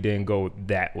actually didn't go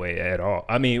that way at all.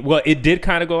 I mean, well, it did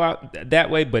kind of go out that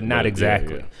way, but not Yeah,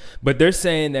 exactly. yeah. But they're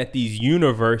saying that these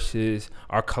universes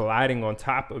are colliding on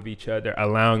top of each other,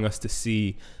 allowing us to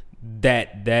see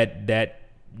that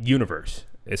universe.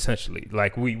 Essentially,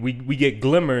 like we get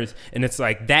glimmers, and it's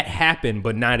like that happened,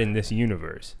 but not in this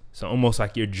universe. So almost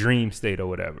like your dream state or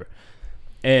whatever.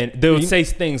 And they would say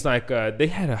things like they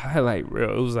had a highlight reel.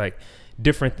 It was like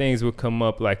different things would come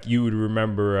up. Like you would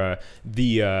remember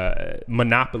the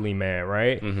Monopoly Man,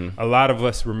 right? Mm-hmm. A lot of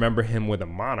us remember him with a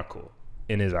monocle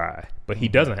in his eye, but he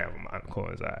doesn't have a monocle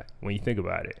in his eye. When you think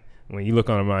about it, when you look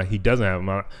on him, he doesn't have a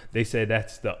monocle. They said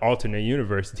that's the alternate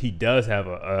universe. He does have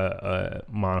a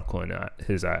monocle in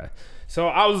his eye. So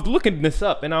I was looking this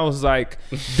up, and I was like,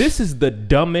 this is the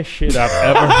dumbest shit I've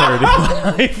ever heard in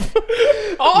my life.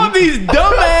 All these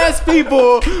dumbass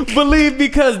people believe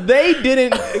because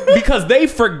they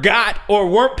forgot or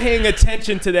weren't paying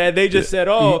attention to that, they just said,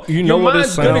 oh, You know your what it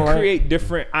mind's sound going to like? create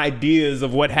different ideas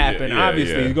of what happened. yeah,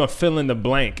 Obviously, yeah. you're going to fill in the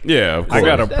blank. Yeah, of course. I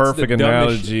got a That's the perfect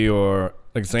dumbest analogy or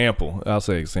example. I'll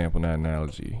say example, not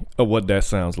analogy, of what that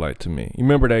sounds like to me. You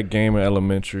remember that game in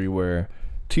elementary where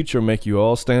teacher make you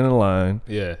all stand in line.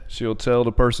 Yeah. She'll tell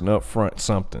the person up front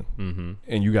something,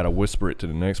 and you got to whisper it to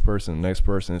the next person,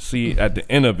 and see at the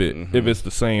end of it if it's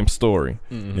the same story.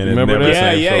 And Remember it's never that? the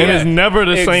same Yeah, story. And it's never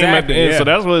the same at the Exactly, end. yeah. So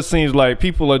that's what it seems like.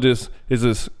 People are just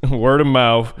word of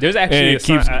mouth. There's actually and it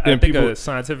keeps I and think people a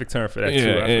scientific term for that yeah,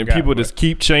 too. I and forgot, people but- just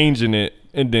keep changing it,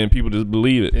 and then people just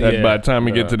believe it. Yeah, by the time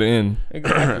we get to the end,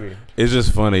 Exactly. It's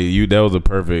just funny. That was a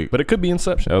perfect. but it could be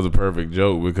Inception. That was a perfect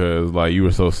joke because like you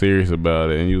were so serious about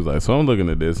it, and you was like, "So I'm looking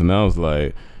at this," and I was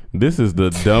like, "This is the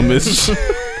dumbest."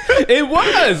 It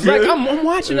was like I'm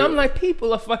watching. I'm like,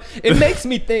 people are. It makes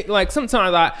me think. Like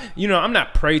sometimes I'm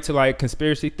not prey to like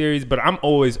conspiracy theories, but I'm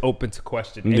always open to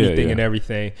question anything and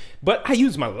everything. But I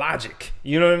use my logic.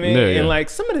 You know what I mean? Yeah, yeah. And like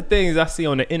some of the things I see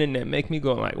on the internet make me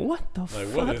go like, what the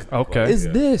fuck Okay. is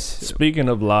this? Speaking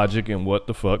of logic and what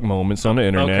the fuck moments on the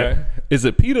internet, Okay. is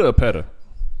it PETA or PETA?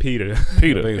 Peter.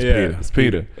 PETA. I think it's Yeah. PETA. It's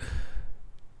PETA.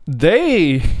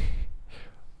 They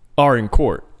are in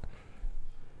court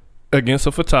against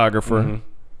a photographer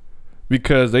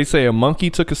because they say a monkey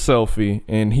took a selfie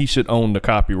and he should own the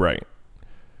copyright.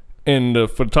 And the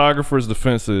photographer's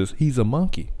defense is he's a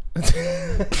monkey.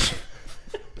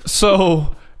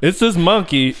 So it's this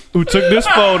monkey who took this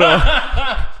photo.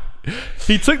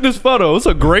 He took this photo. It's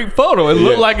a great photo. It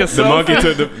looked like a The selfie. monkey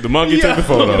took the monkey took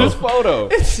the Look at this photo.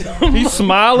 photo. He's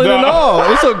smiling and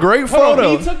all. It's a great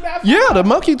photo. he took that Yeah, the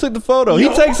monkey took the photo. He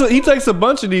takes a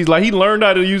bunch of these. Like he learned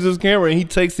how to use his camera, and he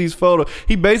takes these photos.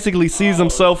 He basically sees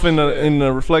himself in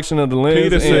the reflection of the lens.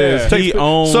 Peter and says takes he pi-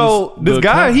 owns So this the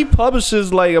guy, com- he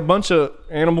publishes like a bunch of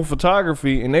animal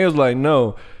photography, and they was like,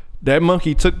 no. That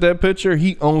monkey took that picture.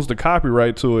 He owns the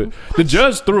copyright to it. The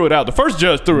judge threw it out. The first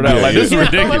judge threw it out. Yeah, Like, this is yeah.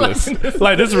 ridiculous.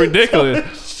 Like, this is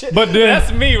ridiculous. But then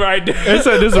That's me right there. they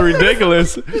said this is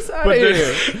ridiculous. Get out But of then-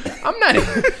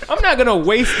 here. I'm not gonna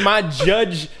waste my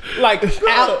judge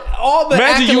all the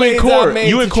Imagine accolades you in court. I made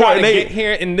You in to court try and to they- get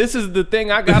here, and this is the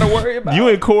thing I gotta worry about. You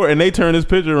in court and they turn this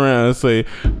picture around and say,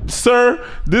 "Sir,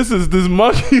 this is this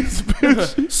monkey's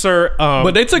picture." Sir.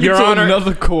 But they took Your it to Honor,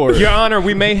 another court. Your Honor,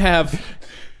 we may have.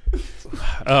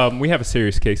 We have a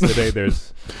serious case today.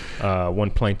 There's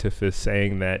one plaintiff is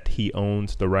saying that he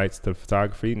owns the rights to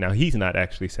photography. Now he's not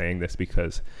actually saying this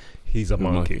because he's a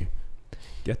monkey.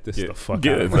 Get this the fuck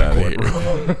Get out of us my out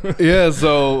court. of here. Yeah,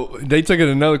 so they took it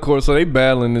to another court. So they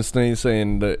battling this thing,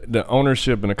 saying the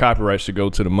ownership and the copyright should go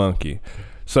to the monkey.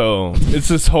 So it's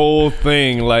this whole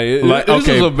thing. This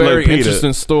okay, is a very Peter,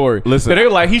 interesting story. listen. They're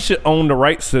like, he should own the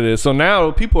rights to this. So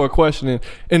now people are questioning,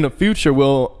 in the future,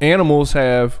 will animals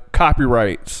have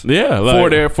copyrights? Yeah,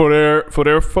 for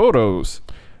their photos.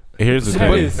 Here's the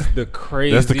That thing. is the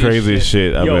craziest. That's the craziest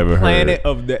shit I've ever heard. Planet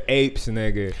of the Apes,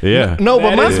 nigga. Yeah. No,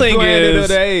 but That my is thing Planet is, of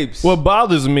the Apes. what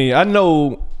bothers me, I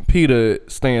know PETA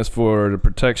stands for the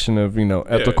protection of,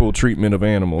 ethical treatment of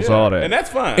animals, all that. And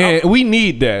that's fine. And we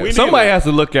need that. We need Somebody that. has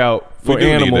to look out for We do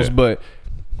need animals, that. but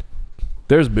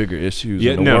there's bigger issues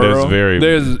Yeah, in the no, there's world.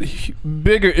 very-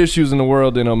 bigger issues in the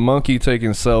world than a monkey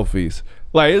taking selfies.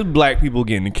 Like, it's black people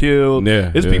getting killed.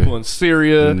 Yeah, It's yeah. people in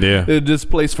Syria. Yeah. They're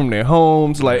displaced from their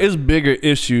homes. Like, it's bigger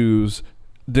issues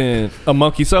than a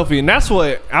monkey selfie. And that's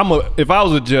what if I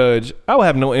was a judge, I would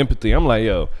have no empathy. I'm like,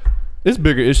 yo, there's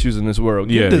bigger issues in this world.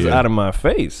 Get Yeah, this yeah. out of my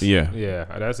face. Yeah. Yeah,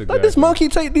 that's a Let this monkey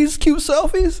take these cute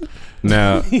selfies.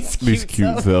 Now these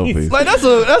cute selfies. Like, that's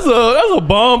a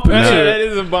bomb picture. Yeah, that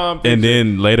is a bomb. Picture. And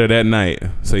then later that night,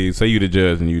 say you the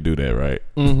judge and you do that, right?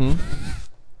 Mm-hmm.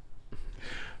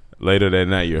 Later that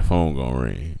night, your phone gonna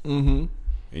ring, Mm-hmm.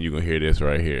 and you gonna hear this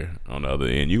right here on the other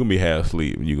end. You gonna be half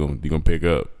asleep, and you gonna pick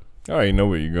up. I already know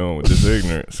where you're going with this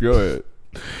ignorance. Go ahead.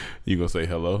 You gonna say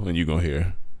hello, and you gonna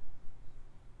hear,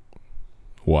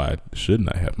 "Why shouldn't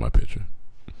I have my picture?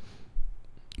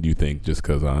 You think just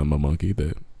because I'm a monkey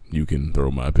that you can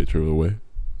throw my picture away,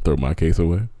 throw my case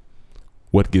away?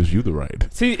 What gives you the right?"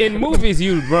 See, in movies,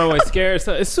 you run away scared.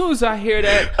 So as soon as I hear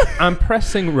that, I'm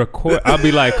pressing record. I'll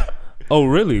be like, "Oh,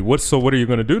 really? What are you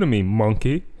gonna do to me,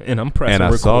 monkey?" And I'm pressing. And I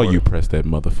record. saw you press that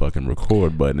motherfucking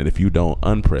record button, and if you don't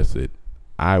unpress it,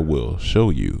 I will show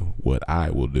you what I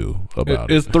will do about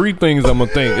It's it. three things I'm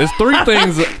gonna think. It's three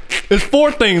things. It's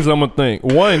four things I'm gonna think.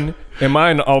 One, am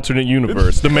I in an alternate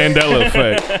universe? The Mandela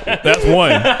effect. That's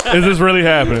one. Is this really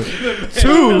happening?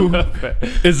 Two,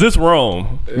 is this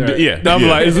Rome? Yeah, I'm yeah.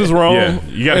 like, is this Rome? Yeah.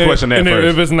 You gotta question that and first.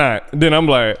 If it's not, then I'm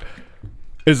like,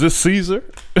 is this Caesar?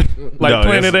 Like No,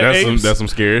 Planet of the that's Apes? that's some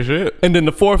scary shit. And then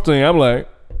the fourth thing, I'm like,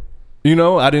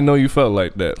 I didn't know you felt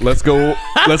like that. Let's go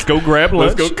grab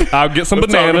lunch. I'll get some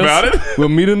Let's talk bananas. about it. We'll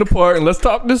meet in the park and let's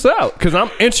talk this out. Because I'm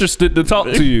interested to talk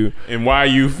to you. And why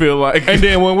you feel like And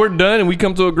then when we're done and we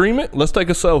come to agreement, let's take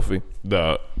a selfie.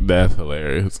 Dog, that's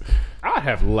hilarious. I'd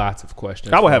have lots of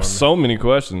questions. I would for have him. so many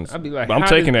questions. I'd be like, I'm how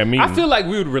taking does- that meeting. I feel like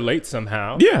we would relate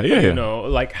somehow. Yeah, yeah, You yeah. know,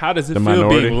 like how does it The feel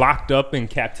minority. being locked up in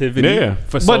captivity? Yeah.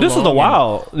 For so But this is a long?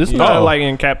 wild. This is Yeah. not Oh. like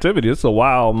in captivity. It's a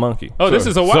wild monkey. Oh, this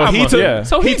is a wild. he monkey. took- Yeah.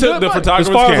 So he took the As photographer's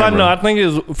far as I camera. know, I think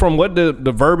it's from what the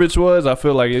verbiage was. I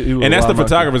feel like it was And a that's the wild monkey.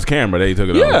 photographer's camera that he took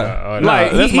it on. Yeah, no,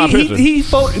 like that's my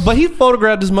picture. But he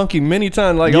photographed this monkey many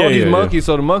times, like all Yeah, these yeah, yeah. monkeys.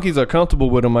 So the monkeys are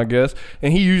comfortable with him, I guess.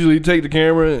 And he usually take the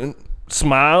camera and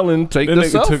smile and take That the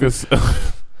nigga selfie. took us.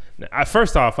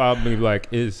 First off, I'll be like,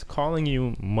 is calling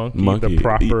you monkey Monkey. the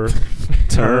proper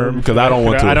term? Because I don't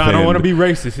want to. I don't offend. want to be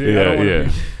racist. I don't wanna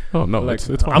be- Oh no, Like,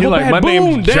 it's fine. I'm He a like, my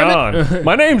baboon, name's damn it." John.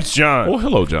 My name's John. Oh,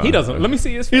 hello, John. He doesn't. Let me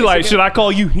see his face. He like, again. should I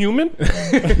call you human?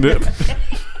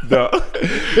 No.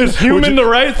 Is human the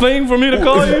right thing for me to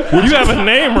call you? You have a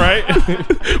name,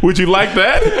 right? Would you like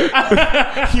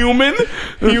that? Human?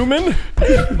 Human?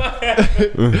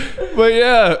 But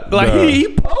yeah, like Nah. he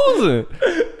posing.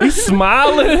 He's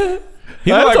smiling.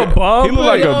 He That's look like a bomb. He look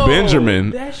like Yo, a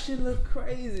Benjamin. That shit look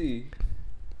crazy.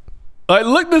 Like,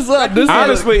 look this up. This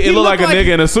Honestly, He it look look like a like-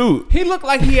 nigga in a suit. He looked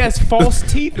like he has false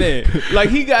teeth in. Like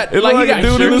he got. It like look he like a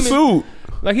got dude in a human, suit.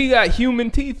 Like he got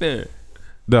human teeth in.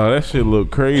 No, that shit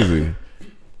look crazy.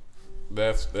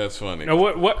 That's funny. Now,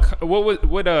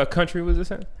 what country was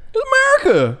this in? It's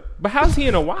America. But how's he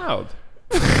in a wild?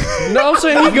 No, I'm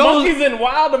saying he goes. Monkeys in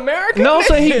wild America. No, I'm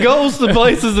saying he goes to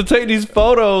places to take these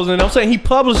photos, and I'm saying he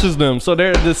publishes them. So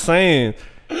they're just saying.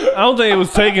 I don't think it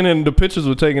was taken in. The pictures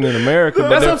were taken in America. But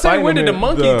That's they're what I'm saying. Where fighting did the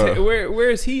him. monkey? Where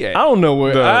is he at? I don't know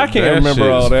where. I That can't remember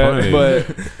shit's all that. funny.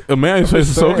 But A man's face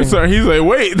is so saying. concerned. He's like,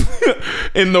 wait,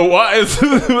 in the wild, in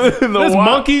the There's wild.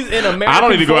 monkeys in America. I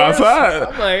don't need to go outside.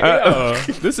 I'm like,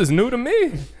 yo, this is new to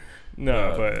me.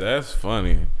 No, but That's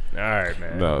funny. all right,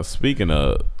 man. No, speaking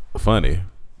of funny,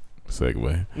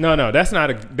 segue. No, that's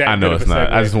not a. That I know good of it's a not.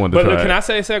 segue. I just wanted to But try look, can it. I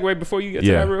say a segue before you get to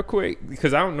Yeah. that real quick?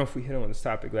 Because I don't know if we hit on this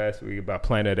topic last week about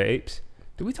Planet of the Apes.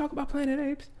 Did we talk about Planet of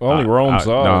the Apes? only Rome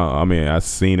saw. No, I mean I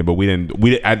seen it, but we didn't.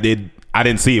 I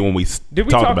didn't see it when we Did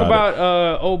we talked talk about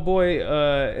about old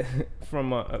boy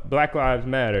from Black Lives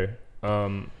Matter?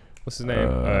 What's his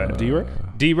name? D-Ray?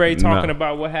 D-Ray talking no.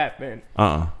 about what happened.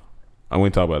 it. I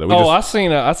wouldn't talk about it. We Oh, just,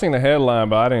 I seen the headline,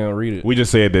 but I didn't read it. we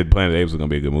just said that Planet of the Apes was gonna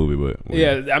be a good movie, but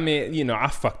Yeah, I mean, I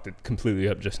fucked it completely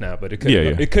up just now, but it could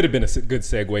Yeah. it could have been a good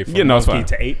segue from Yeah, no, it's monkey fine.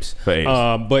 to apes. For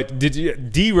apes. But did you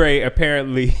D-Ray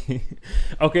apparently?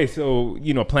 Okay, so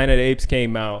Planet of the Apes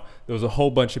came out. There was a whole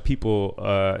bunch of people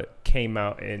came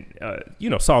out and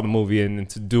saw the movie and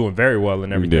it's doing very well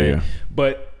and everything. Yeah.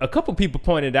 But a couple people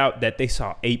pointed out that they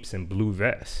saw apes in blue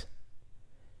vests,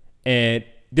 and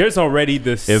there's already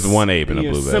this. It's one ape in a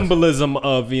blue vest. Symbolism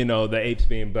of the apes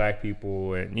being black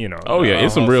people and Oh, yeah,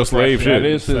 it's some real slave That shit.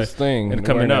 is his thing. And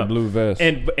coming wearing that up, blue vest.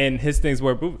 and his things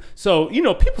were blue. So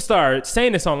people started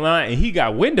saying this online, and he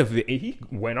got wind of it, and he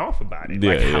went off about it,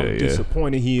 like how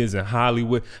disappointed he is in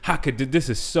Hollywood. How could this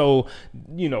is so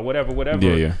whatever.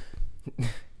 Yeah.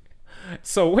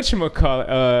 So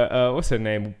whatchamacallit, what's her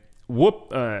name?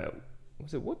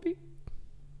 Was it Whoopi?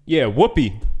 Yeah,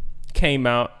 Whoopi came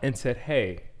out and said,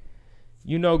 "Hey,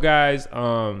 guys,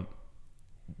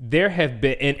 there have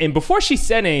been," and before she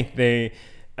said anything,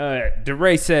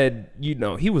 DeRay said,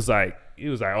 he was like,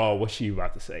 "Oh, what's she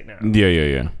about to say now?"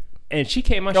 Yeah. And she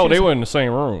came out. Oh, she they was- were in the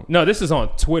same room. No, this is on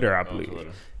Twitter, I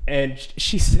believe. And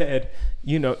she said,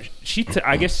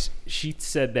 I guess she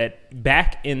said that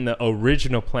back in the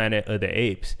original Planet of the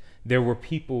Apes, there were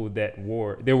apes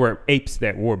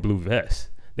that wore blue vests.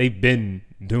 They've been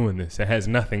doing this. It has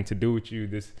nothing to do with you.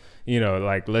 This,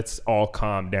 let's all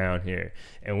calm down here.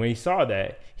 And when he saw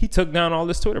that, he took down all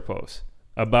his Twitter posts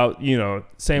about,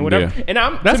 saying whatever. Yeah. And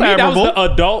That's to me, that was admirable.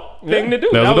 the adult thing to do.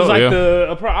 That was That was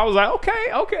adult, like yeah. I was like,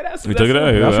 okay, that's We took it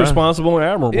out. That's Yeah. responsible and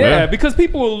admirable. yeah, because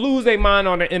people will lose their mind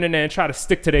on the internet and try to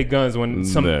stick to their guns when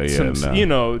some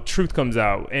truth comes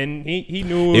out. And he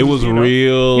knew It was he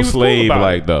real was cool slave about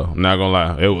like it. though. I'm not gonna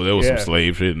lie. It was Yeah. some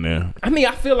slave shit in there. I mean,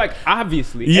 I feel like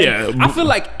obviously, Yeah. and I feel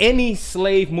like any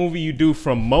slave movie you do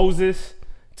from Moses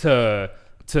to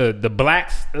the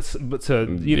blacks,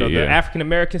 to Yeah. the African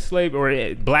American slave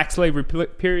or black slavery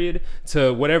period,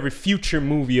 to whatever future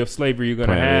movie of slavery you're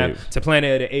gonna Planet of have, the Apes. to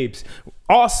Planet of the Apes.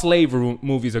 All slavery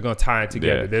movies are gonna tie it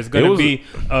together. Yeah. There's It gonna was- be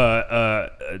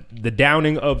the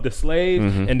downing of the slave,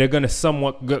 Mm-hmm. and they're gonna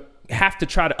somewhat have to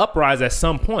try to uprise at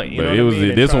some point. You But know it what was I mean?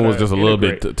 And this try one was to just a little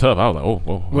bit integrate. tough. I was like,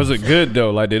 whoa. Was it good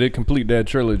though? Like, did it complete that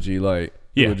trilogy? Like,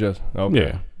 it Yeah. was just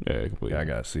okay. Yeah, completely. Yeah, I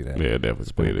gotta see that. Yeah, definitely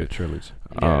It's been a completed. good trilogy.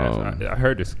 Yeah, I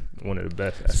heard it's one of the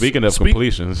best. Speaking of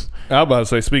completions, I was about to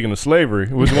say, speaking of slavery,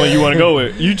 which one you want to go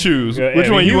with? You choose. Yeah, Which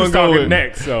and one he you was want to go talking with?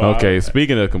 next? So okay.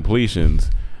 Speaking of completions,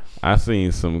 I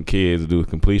seen some kids do a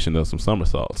completion of some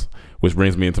somersaults, which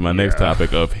brings me into my next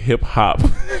topic of hip hop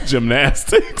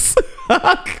gymnastics.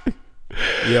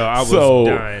 Yo, I was So,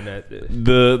 dying at this.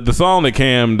 The song that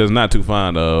Cam is not too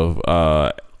fond of,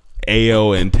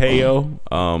 Ayo and Teo,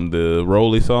 the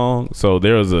Rolly song. So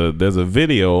there's a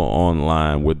video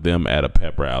online with them at a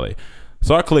pep rally.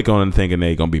 So I click on it thinking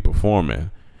they're gonna be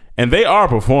performing, and they are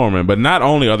performing. But not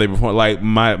only are they performing, like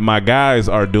my guys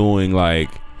are doing like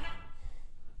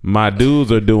my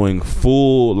dudes are doing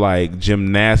full like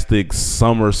gymnastics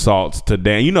somersaults to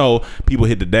dance. You know, people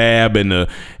hit the dab and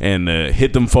the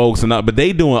hit them folks and but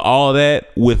they doing all that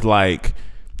with like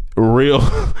real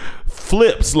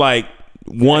flips, like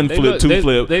one flip, two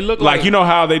flip. They look like you know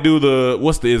how they do the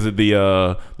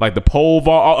like the pole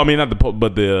vault. I mean not the pole,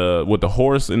 but the with the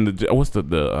horse and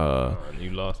the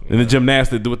you lost me. and the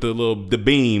gymnastics with the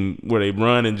beam where they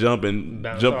run and jump and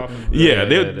Bounce jump. off. Yeah,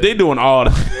 they doing all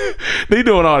that. They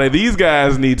doing all that. These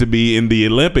guys need to be in the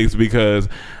Olympics because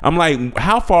I'm like,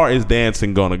 how far is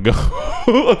dancing gonna go?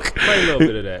 Play a little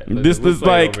bit of that. This is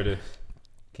like. Over this.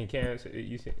 Can Cam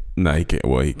you see? No, he can't.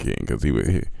 Well, he can't because he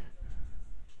would.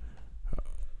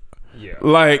 Yeah.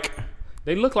 Like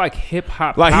They look like hip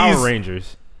hop Like Power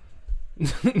Rangers.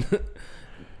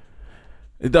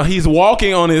 he's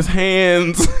walking on his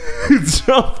hands,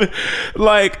 jumping.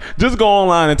 Like, just go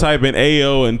online and type in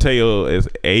Ayo and Teo as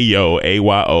Ayo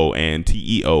AYO and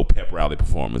TEO pep rally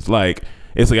performance. Like,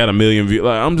 it's got 1 million views.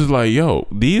 Like, I'm just like, yo,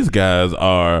 these guys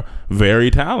are very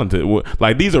talented.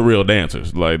 Like, these are real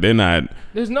dancers. Like, they're not.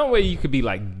 There's no way you could be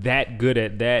like that good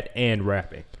at that and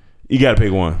rapping. You got to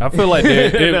pick one. I feel like No, the way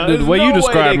there's you no way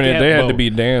describing they it, can they had both. to be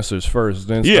dancers first.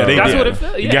 Then Yeah, start they That's did. what it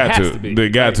feels. Yeah, Got it has to. to be. They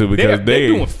got to because they're they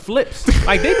doing flips.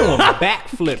 Like they doing back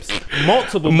flips,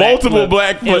 multiple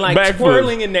black and like back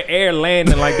twirling in the air,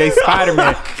 landing like they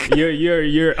Spider-Man.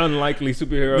 You're unlikely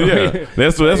superhero. Yeah,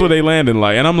 that's what they landing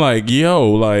like, and I'm like, yo,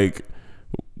 like.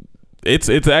 It's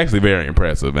actually very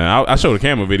impressive, man. I showed a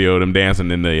camera video of them dancing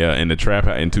in the trap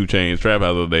in 2 Chainz trap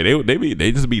house the other day.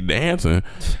 They just be dancing.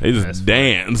 They just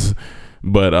dance.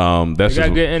 But that's They got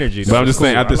just good energy. But I'm just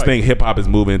saying, I just like think hip hop is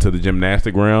moving into the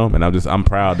gymnastic realm, and I'm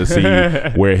proud to see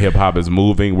where hip hop is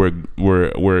moving.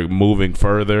 We're moving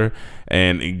further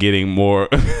and getting more.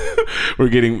 we're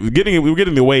getting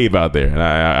the wave out there,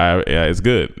 and it's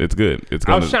good. It's good. It's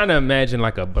I gonna, was trying to imagine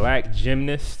like a black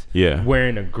gymnast, Yeah.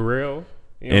 wearing a grill,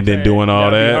 you know And what then I'm doing saying? all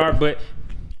That'd be that. hard, but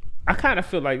I kind of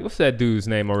feel like what's that dude's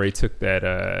name? Already took that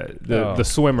the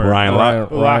swimmer Ryan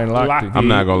Ryan Lochte. I'm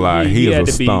not gonna lie, he is had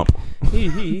a to be- stump.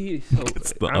 He's so,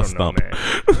 I don't stump. know,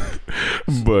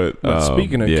 man. But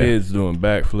Speaking of yeah. kids doing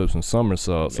backflips and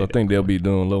somersaults, I think they'll be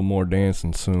doing a little more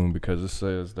dancing soon because it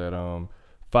says that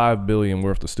 $5 billion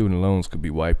worth of student loans could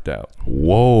be wiped out.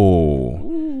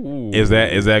 Whoa. Is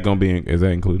that gonna be? Is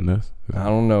that including us? I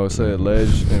don't know. It said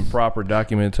alleged improper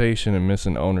documentation and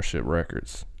missing ownership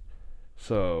records.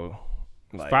 So,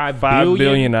 like $5 $5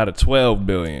 billion out of $12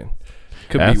 billion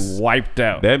could That's- be wiped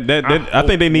out. That I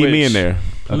think they need me in there.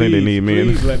 I think they need me in.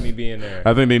 Please let me be in there.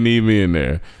 I think they need me in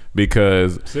there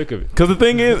because Sick of it. the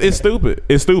thing is, it's stupid.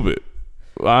 It's stupid.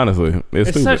 Honestly, it's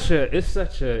stupid.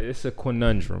 It's a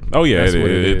conundrum. Oh yeah, That's it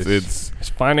what is. is. It's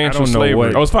financial I don't know slavery.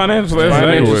 what- Oh, it's financial. That's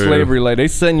Financial exactly what it is. slavery. Like they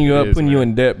setting you up, is, putting you man.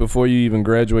 in debt before you even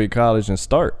graduate college and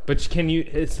start. But can you?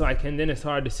 It's like, and then it's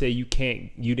hard to say you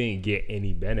didn't get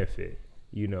any benefit,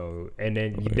 you know, and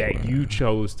then that you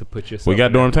chose to put yourself. We got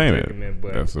in that dormtainment. predicament,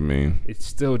 but That's what I mean. it's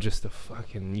still just a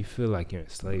fucking. You feel like you're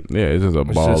enslaved. Yeah, it's just a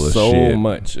It's ball just of so shit.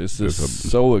 much. It's just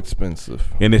so expensive.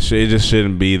 And it just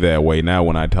shouldn't be that way. Now,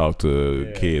 when I talk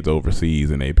to kids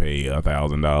overseas and they pay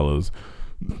 $1,000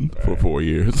 for 4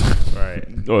 years,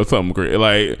 Right. or something great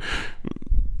like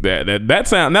that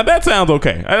sounds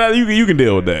okay. You can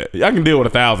deal with that. I can deal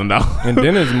with $1,000. And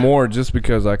then it's more just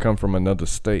because I come from another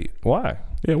state. Why?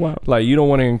 Yeah, wow. Like you don't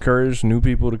want to encourage new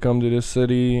people to come to this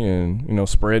city and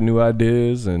spread new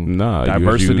ideas and Nah,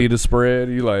 diversity to spread.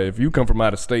 You like if you come from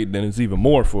out of state, then it's even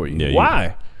more for you. Yeah,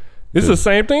 Why? It's the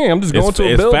same thing. I'm just going to a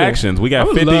It's building. factions. We I got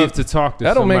would 50. love to talk to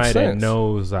That don't make somebody that sense.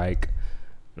 knows like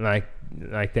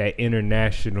that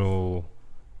international,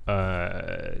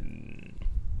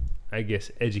 I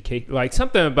guess educate like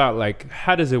something about like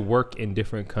how does it work in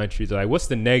different countries? Like what's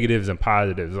the negatives and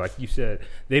positives? Like you said,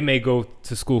 they may go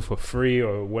to school for free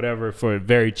or whatever for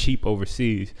very cheap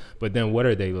overseas, but then what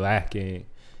are they lacking?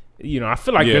 You know, I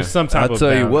feel like Yeah. there's some type I'll of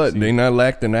tell you what, balance. they not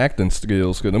lacking acting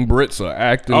skills because them Brits are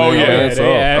acting. Oh, their yeah, ass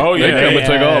they off. act- Oh, yeah. They come and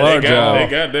take all our They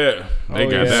jobs. got that. They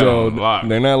got yeah. that So on lock.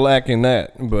 they're not lacking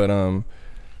that, but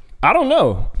I don't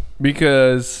know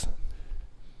because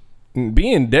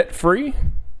being debt free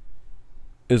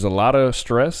is a lot of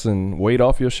stress and weight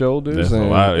off your shoulders, That's a and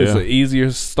lot, it's yeah. an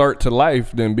easier start to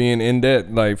life than being in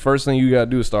debt. Like first thing you gotta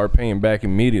do is start paying back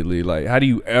immediately. Like how do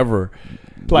you ever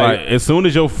Like as soon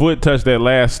as your foot touch that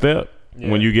last step,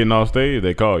 when you getting off stage,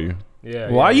 they call you. Yeah,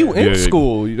 why are you in Yeah.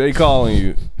 school? They calling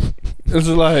you. It's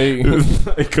like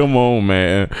Like, come on,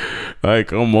 man. Like,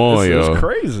 come on, yo. it's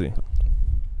crazy.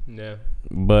 Yeah.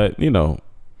 But it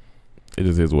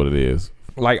just is what it is.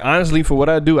 Like honestly, for what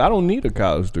I do, I don't need a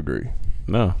college degree.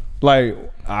 No, Like,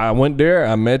 I went there,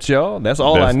 I met y'all. That's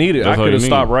all I needed. I could have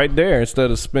stopped right there instead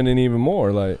of spending even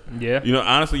more. Like, Yeah. You know,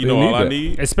 honestly, all I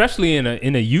need. Especially in a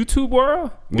YouTube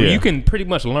world where you can pretty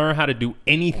much learn how to do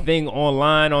anything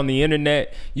online on the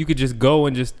internet. You could just go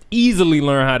and just easily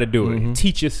learn how to do it.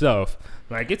 Teach yourself.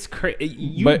 Like, it's crazy.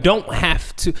 You don't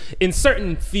have to, in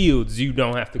certain fields, you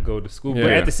don't have to go to school. But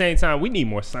at the same time, we need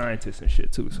more scientists and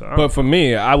shit too. So, but for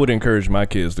me, I would encourage my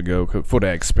kids to go for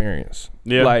that experience.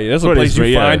 Yeah. Like, that's a place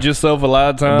you find yourself a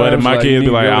lot of times. But if my kids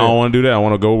be like, I don't want to do that, I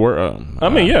want to go work.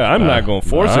 I'm not going to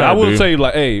force it. I will say,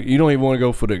 like, hey, you don't even want to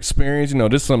go for the experience. You know,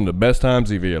 this is some of the best times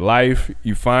of your life.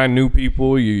 You find new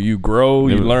people. You grow.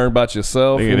 You learn about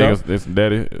yourself.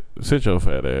 Daddy, sit your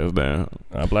fat ass down.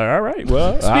 I'm like, all right,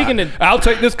 well, I'll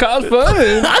take this college fund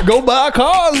and go buy a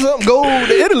car or something. Go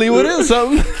to Italy with it or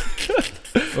something.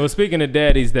 Well, speaking of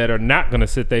daddies that are not going to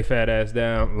sit their fat ass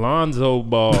down, Lonzo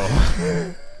Ball.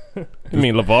 You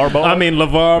mean LeVar Ball? I mean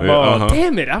LeVar Ball.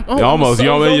 Damn it! I'm almost. You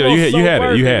had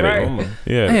it. Right?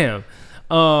 Yeah.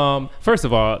 Damn. First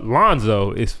of all,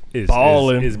 Lonzo is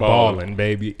balling,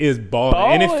 baby. Is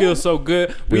balling, and it feels so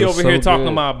good. We over here talking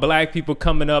about black people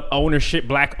coming up,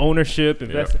 black ownership,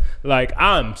 investing. Like,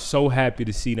 I'm so happy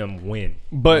to see them win.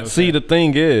 But see, the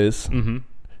thing is,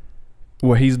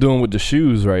 what he's doing with the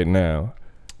shoes right now.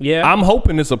 Yeah, I'm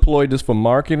hoping it's a ploy just for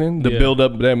marketing to build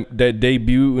up that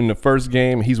debut in the first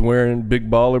game. He's wearing Big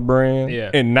Baller brand,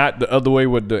 and not the other way.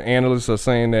 What the analysts are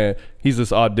saying that he's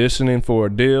just auditioning for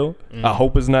a deal. I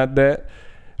hope it's not that,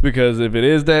 because if it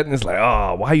is that, and it's like,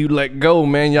 oh, why you let go,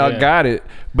 man? Y'all got it.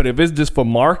 But if it's just for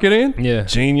marketing,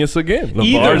 genius again.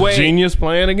 LeVar's genius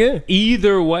playing again.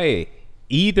 Either way,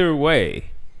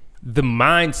 the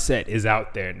mindset is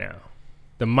out there now.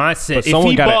 The mindset. But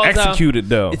someone got to execute it,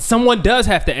 though. Someone does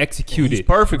have to execute it. He's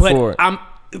perfect for it.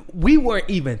 We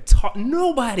weren't even taught.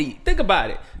 Nobody. Think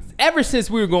about it. Ever since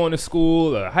we were going to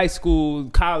school, or high school,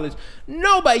 college,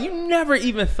 you never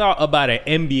even thought about an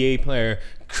NBA player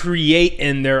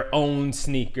creating their own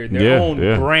sneaker, their own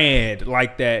brand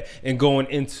like that, and going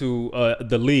into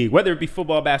the league, whether it be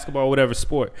football, basketball, whatever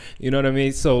sport. You know what I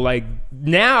mean? So, like,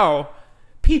 now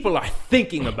people are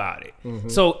thinking about it.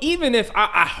 So even if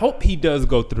I hope he does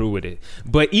go through with it,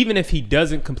 but even if he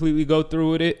doesn't completely go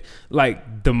through with it,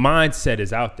 like, the mindset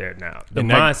is out there now. The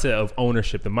mindset of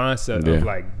ownership, the mindset of,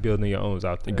 like, building your own is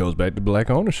out there. It goes back to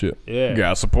black ownership. Yeah, you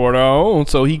gotta support our own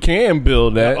so he can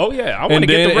build that. Oh yeah, I want to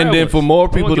get the red and then for more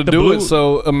people to do it.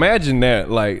 So imagine that,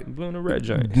 like, blue and the red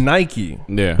giants. Nike,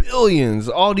 billions,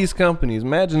 all these companies.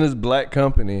 Imagine this black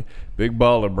company, Big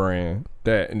Baller brand.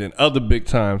 That, and then other big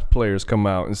time players come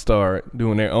out and start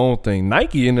doing their own thing.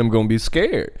 Nike and them gonna be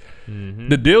scared.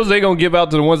 The deals they gonna give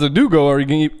out to the ones that do go are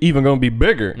even gonna be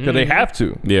bigger because they have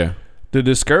to. Yeah, to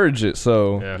discourage it.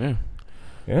 So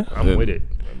yeah. I'm with it.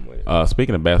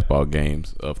 Speaking of basketball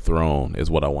games, of Throne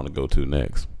is what I want to go to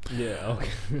next. Yeah. Okay.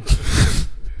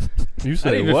 You said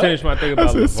I didn't even what? finish my thing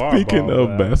about LeVar speaking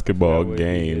Ball, of basketball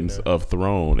games, of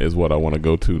Throne is what I want to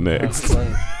go to next.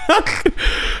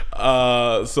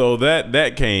 So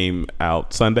that came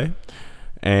out Sunday,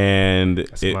 and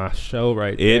that's my show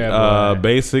right there. It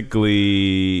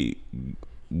basically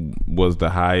was the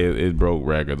highest. It broke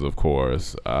records, of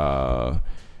course.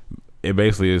 It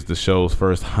basically is the show's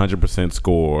first 100%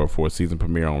 score for a season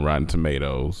premiere on Rotten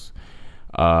Tomatoes.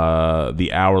 The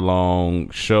hour-long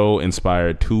show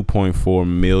inspired 2.4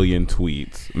 million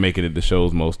tweets, making it the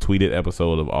show's most tweeted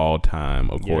episode of all time,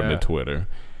 according to Twitter.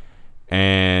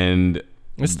 And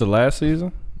it's the last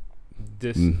season.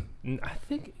 I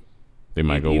think they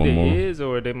might go one more. It is,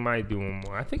 or they might do one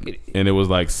more. I think it. And it was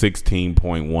like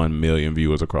 16.1 million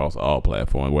viewers across all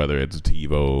platforms, whether it's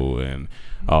TiVo and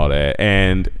all that.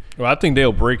 And well, I think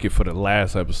they'll break it for the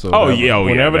last episode.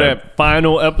 Whenever that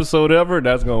final episode ever,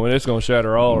 it's gonna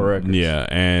shatter all records. Yeah,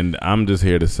 and I'm just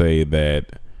here to say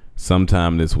that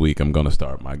sometime this week I'm gonna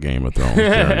start my Game of Thrones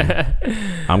journey.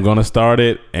 I'm gonna start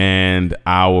it, and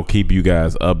I will keep you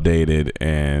guys updated.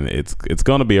 And it's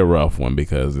gonna be a rough one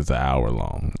because it's an hour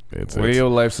long. Your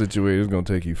life situation is gonna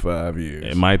take you 5 years.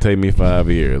 It might take me 5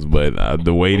 years, but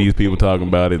the way these people talking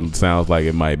about it sounds like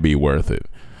it might be worth it.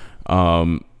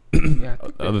 Yeah, I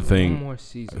think there's one more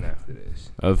season after this.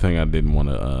 Other thing I didn't want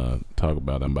to talk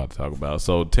about, I'm about to talk about.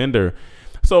 So Tinder,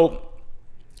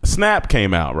 Snap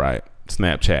came out, right?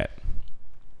 Snapchat,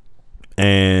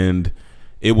 and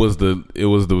it was the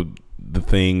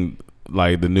thing,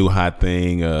 like the new hot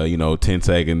thing,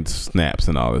 10-second snaps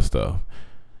and all this stuff.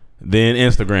 Then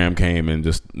Instagram came and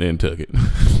then took it.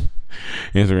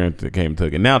 Instagram came and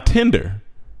took it. Now Tinder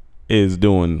is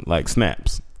doing like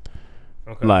snaps.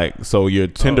 Okay. Like, so your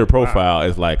Tinder profile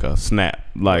is like a snap.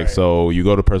 Like, so you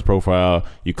go to person's profile,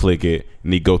 you click it,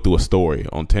 and you go through a story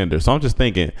on Tinder. So I'm just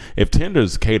thinking, if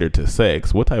Tinder's catered to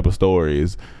sex, what type of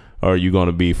stories are you going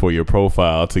to be for your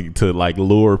profile to like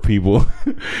lure people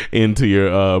into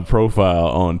your profile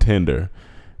on Tinder?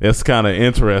 That's kind of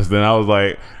interesting. I was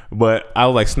like,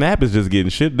 Snap is just getting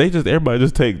shit. Everybody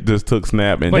just took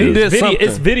Snap and But did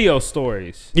it's video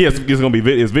stories. Yeah, it's gonna be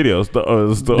videos.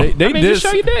 Just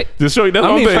show your dick. Just show you. That's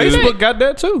I mean, what I'm saying. Facebook got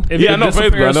that too. Yeah, I know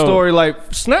Facebook. I know. Story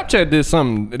like Snapchat did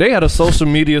something. They had a social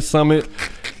media summit,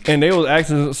 and they was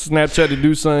asking Snapchat to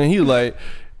do something. He was like,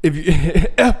 if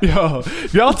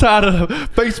y'all tired of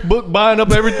Facebook buying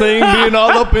up everything, being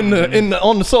all up in the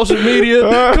on the social media,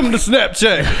 come to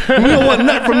Snapchat. We don't want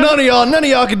nothing from none of y'all. None of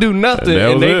y'all can do nothing.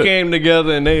 And they came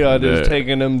together and they are just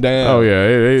taking them down. Oh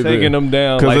yeah, taking them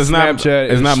down. Because like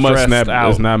it's not much Snap.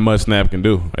 Out. It's not much Snap can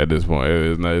do at this point.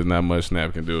 It's not much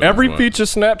Snap can do. Every feature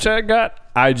Snapchat got,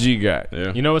 IG got.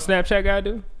 Yeah. You know what Snapchat gotta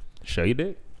do? Show your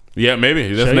dick. Yeah,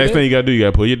 maybe that's the next thing you gotta do. You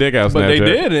gotta pull your dick out. But Snapchat. they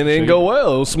did, and it didn't go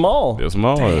well. It was small. It's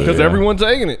small Because everyone's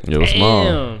taking it. It was small.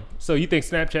 Damn. So you think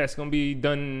Snapchat's gonna be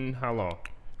done how long?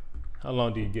 How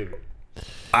long do you give it?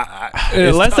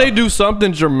 Unless they do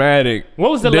something dramatic.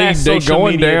 What was the last they social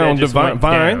going media down that to just went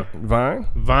down? Vine.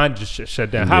 Vine just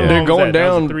shut down. How Yeah. long They're was going that? That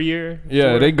was down a 3 year. Yeah,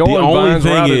 4? they going The only Vine's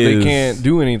thing route. They is- can't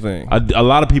do anything. A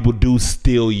lot of people do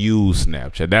still use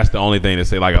Snapchat. That's the only thing to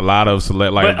say. Like a lot of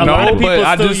select, like But a lot of people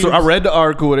but still I use- read the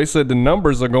article where they said the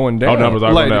numbers are going down. numbers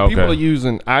are like, going down, People okay. are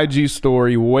using IG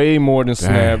story way more than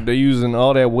Snap. Damn. They're using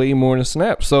all that way more than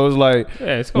Snap. So it's like,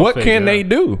 Yeah, it's gonna what fade can out. they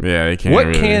do? Yeah, they can't. What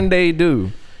really. can they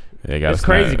do? They got It's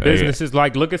crazy. Businesses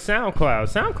like look at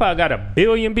SoundCloud. SoundCloud got 1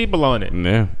 billion people on it.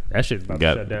 Yeah, That shit's about to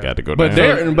shut down. got to go But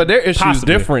down. their issue's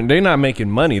Possibly. different. They're not making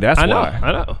money. That's I know. why.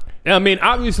 I know. I mean,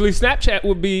 obviously, Snapchat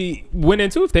would be winning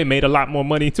too if they made a lot more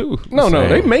money too. No, Same.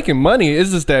 they making money.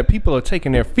 It's just that people are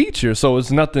taking their features, so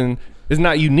it's nothing. It's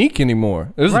not unique anymore.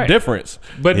 There's a Right. difference.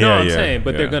 But no, Yeah, I'm yeah, saying,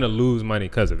 but they're yeah. gonna lose money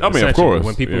because of it. I mean, of Essentially, course,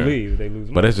 when people yeah. leave, they lose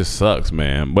money. But it just sucks,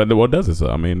 man. But what does it suck?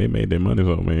 I mean, they made their money,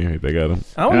 so I mean, they got them.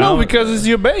 I don't know because it's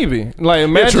your baby. Like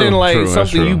imagine true, like true, that's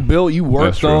something true. you built, you That's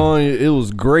worked true. on, it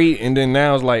was great, and then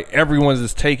now it's like everyone's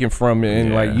just taking from it,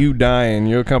 and Yeah. like you dying,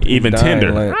 your company Even dying.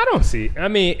 Tinder. Like, I don't see. I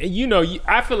mean,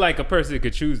 I feel like a person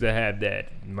could choose to have that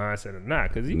mindset or not,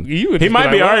 because you would He just might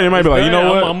be like, alright, he well, might be it's like, you done.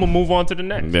 know what? I'm gonna move on to the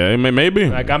next. Yeah, maybe.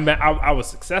 Like I was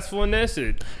successful in this.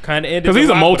 It kind of ended Because he's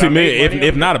a lot, but I made multi-million, money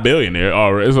if on not a billionaire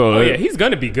already. So it. Oh yeah, he's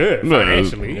gonna be good Yeah,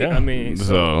 financially. yeah. I mean,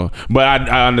 but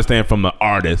I understand from the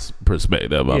artist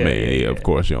perspective. I Yeah, mean, yeah, of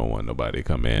course, you don't want nobody to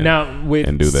come in now with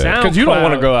and do that. because you don't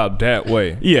want to SoundCloud- go out that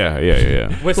way.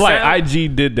 Yeah. With Like Sound-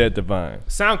 IG did that to Vine.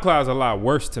 SoundCloud's a lot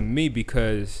worse to me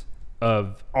because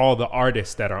of all the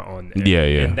artists that are on there. Yeah,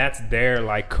 yeah. And that's their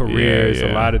like careers. Yeah,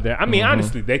 yeah. A lot of their. I mean,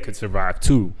 honestly, they could survive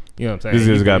too. You know what I'm saying? This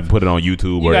just You got could- to put it on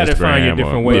YouTube You or got to Instagram. find your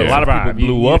different or, ways. yeah. to A lot of people survive.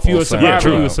 blew up If you're on a survivor,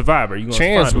 SoundCloud. you're a survivor. You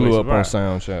Chance blew up on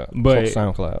SoundCloud. SoundCloud, But-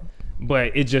 SoundCloud.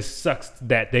 But it just sucks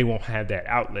that they won't have that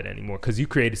outlet anymore because you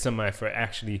created somebody for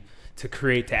actually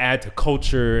to add to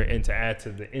culture and to add to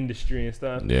the industry and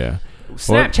stuff. Yeah.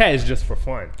 Snapchat is just for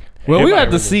fun. Well, we Everybody have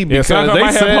to really- see Yeah, because SoundCloud they might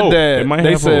have said hope. It that might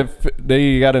they have said hope.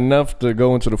 they got enough to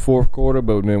go into the fourth quarter,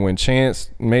 but then when Chance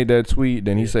made that tweet,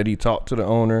 then he said he talked to the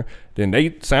owner. Then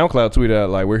SoundCloud tweeted out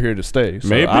like we're here to stay. So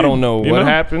Maybe. I don't know You what know?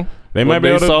 happened. They what might be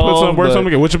able to saw, put some work but something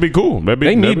together, which would be cool. They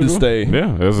that'd need be to cool. stay.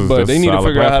 Yeah, But they need to solid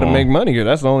figure out how to platform. make money. 'Cause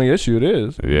that's the only issue it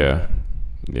is. Yeah.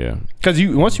 Yeah. Because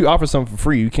once you offer something for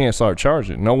free, you can't start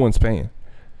charging. No one's paying.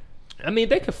 I mean,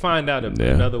 they could find out Yeah.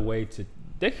 another way to.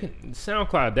 They can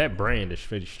SoundCloud. That brand is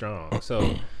pretty strong.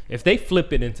 So if they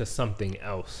flip it into something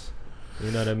else,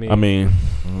 you know what I mean. I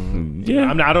mean,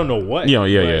 yeah. I don't know what. Yeah,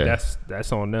 yeah, but yeah.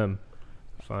 That's on them.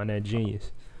 Find that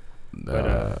genius.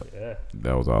 But yeah.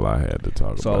 That was all I had to talk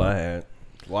That's about. all I had.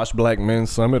 Watch Black Men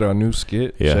Summit, our new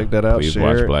skit. Yeah, Check that out. please share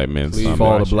watch it. Black Men Please Summit.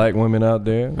 follow the Watch it. black women out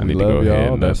there. I We need to love go ahead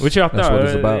y'all. and- That's What y'all that's thought? what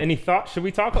it's about. Any thoughts? Should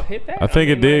we talk? Hit that. I think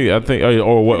it mean, did. like, I think, or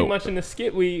pretty what? much in the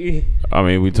skit we I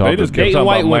mean, we talked. just kept dating talking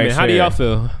white about women. Mike's How do y'all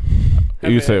hair.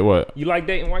 feel? You say what? You like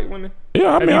dating white women? Yeah,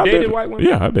 I Have mean, you I dated did- white women?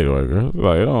 Yeah, I dated white girls.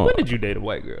 Like, When did you date a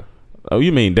white girl? oh,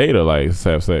 you mean data? Like,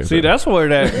 have sex? See, that's where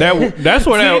that's where that's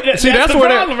the where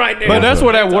problem right there. But that's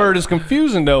where that That's word is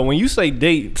confusing though. When you say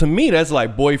date, to me that's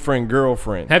like boyfriend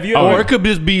girlfriend. Have you Or ever- it could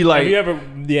just be like Have you ever?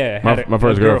 Yeah. had my a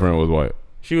first girl- girlfriend was white.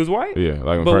 She was white. Yeah,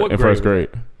 like But what in first grade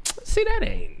grade. See, that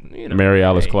ain't. You know, Mary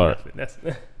Alice that ain't Clark. nothing. That's.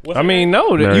 What's I her mean, name?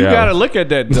 no, Mary you got to Alice. look at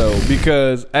that though,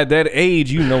 because at that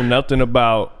age, you know nothing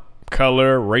about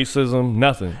color, racism,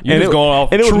 nothing. You And just it, going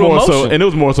off and it was true more emotion. so, and it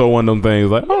was more so one of them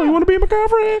things like, oh, you want to be my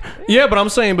girlfriend? Yeah, but I'm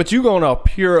saying, but you going off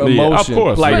pure emotion. Yeah, of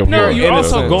course. Like, Of No, course. you're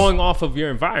also innocence. going off of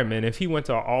your environment. If he went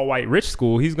to an all-white rich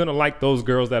school, he's gonna like those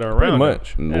girls that are Pretty around.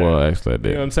 much. him. Well, actually, I You know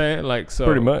what did. I'm saying? Like, so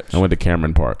Pretty much. I went to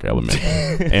Cameron Park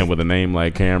Elementary, and with a name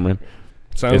like Cameron,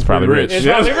 Sounds it's probably pretty rich. It's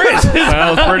probably rich.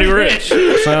 Sounds pretty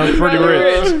rich. Sounds pretty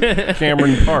rich.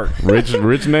 Cameron Park.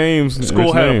 Rich names. School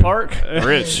rich had name. a park.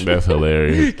 Rich. That's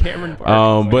hilarious. Cameron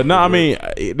Park. But no, I mean,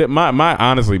 my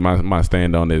honestly, my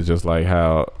stand on it is just like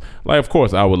how, like, of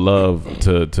course, I would love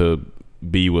to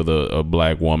be with a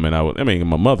black woman. I mean,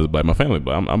 my mother's black, my family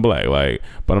black. I'm black, like,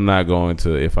 but I'm not going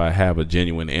to, if I have a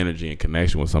genuine energy and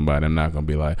connection with somebody, I'm not gonna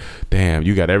be like, damn,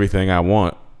 you got everything I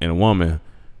want in a woman,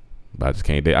 but I just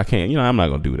can't date. I can't, I'm not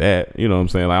gonna do that. You know what I'm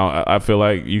saying? Like, I feel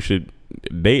like you should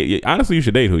date. Honestly, you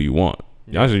should date who you want.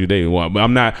 Honestly, you date who you want. But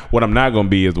I'm not. What I'm not gonna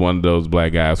be is one of those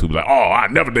black guys who be like, oh, I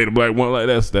never date a black woman. Like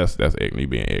that's ignorant. You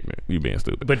being ignorant. You being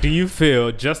stupid. But do you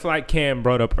feel, just like Cam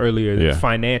brought up earlier, that Yeah.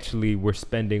 financially we're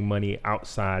spending money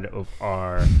outside of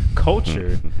our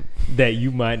culture that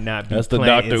you might not be That's the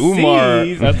planting Dr. Umar.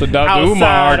 seeds That's the Dr. outside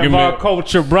Umar of argument. our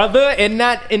culture, brother, and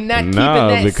not keeping No,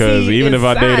 that because seed even if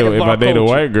I date inside of our a culture.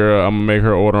 white girl, I'm gonna make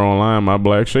her order online my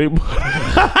black shape.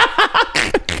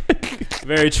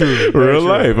 Very true. Very Real true.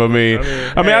 life. I mean,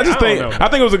 I just think don't know. I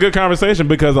think it was a good conversation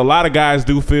because a lot of guys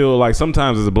do feel like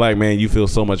sometimes as a black man you feel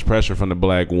so much pressure from the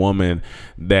black woman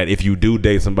that if you do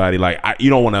date somebody, like you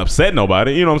don't want to upset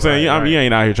nobody. You know what I'm saying? I mean, you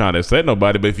ain't out here trying to upset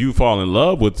nobody, but if you fall in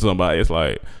love with somebody, it's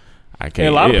like I can't. And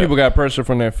a lot of people got pressure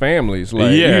from their families.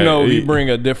 Like, you bring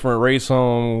a different race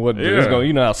home. It's going,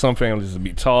 you know how some families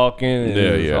be talking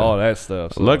and all that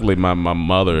stuff. So. Luckily, my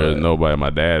mother is nobody.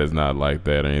 My dad is not like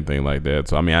that or anything like that.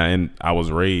 So I mean, I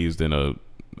was raised in a.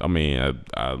 I mean,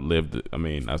 I lived. I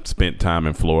mean, I spent time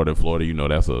in Florida. Florida,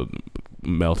 that's a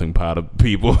melting pot of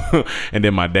people. And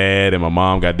then my dad and my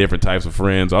mom got different types of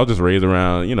friends. I was just raised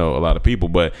around, a lot of people.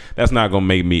 But that's not gonna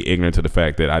make me ignorant to the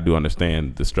fact that I do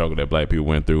understand the struggle that black people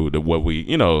went through, what we,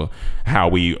 how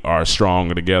we are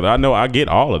stronger together. I know I get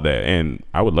all of that, and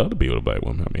I would love to be with a black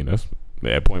woman. I mean, that's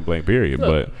at point blank period.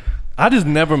 But I just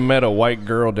never met a white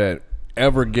girl that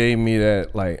ever gave me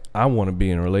that, like, I want to be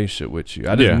in a relationship with you.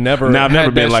 I just never. Now, I've never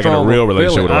had been that like in a strong real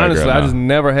relationship feeling. with a white Honestly, girl. I no. just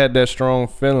never had that strong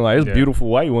feeling. Like, it's beautiful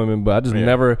white women, but I just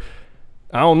never.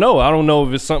 I don't know. I don't know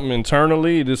if it's something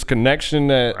internally, this connection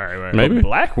that Maybe.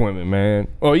 black women, man,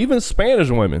 or even Spanish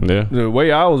women. Yeah. The way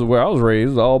where I was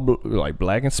raised, all like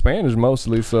black and Spanish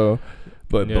mostly. So,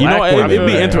 but black women, it'd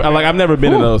be interesting. Like I've never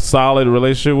been in a solid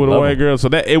relationship with a Love white them. girl, so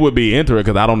that it would be interesting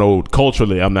because I don't know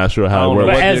culturally. I'm not sure how it don't know works.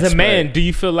 But what to as a expect. man, do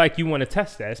you feel like you want to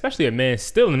test that, especially a man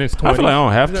still in his 20s? I feel like I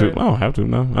don't have to. I don't have to.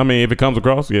 No, I mean if it comes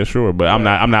across, yeah, sure. But I'm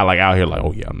not like out here like,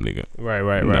 oh yeah, I'm nigga.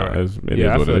 Right. No, it is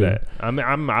Yeah, I what feel it that. I mean,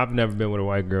 I've never been with a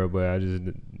white girl, but I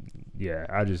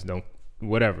just don't.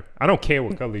 Whatever. I don't care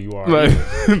what color you are. Like-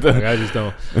 Like, I just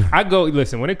don't. I go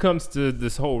listen when it comes to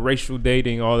this whole racial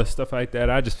dating, all this stuff like that.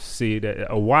 I just see that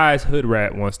a wise hood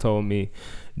rat once told me,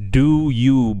 "Do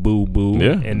you boo boo?"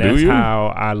 Yeah, and do that's you.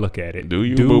 how I look at it. Do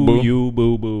you boo-boo? You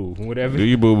boo boo? Whatever. Do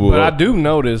you boo boo? But I do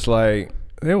notice, like,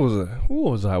 who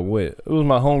was I with? It was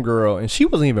my homegirl, and she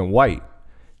wasn't even white.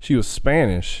 She was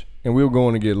Spanish, and we were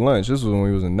going to get lunch. This was when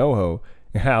we was in NoHo.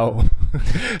 And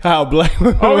how black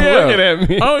women Oh, were yeah. looking at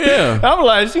me. Oh, yeah. I'm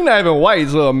like, she not even white,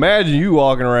 so imagine you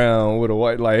walking around with a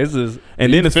white, like, it's just.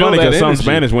 And you then it's feel funny that because some energy.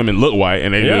 Spanish women look white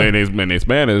and they Yeah. they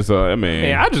Spanish. So I mean,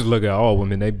 Man, I just look at all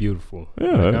women. They beautiful. Yeah,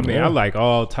 Like, I mean, yeah. I like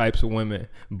all types of women,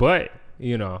 but.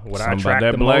 What I Something attract about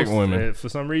that the black most, women. for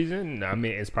some reason, I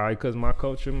mean, it's probably because my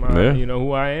culture, Yeah.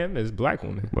 who I am is black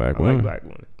women. Black I women. like black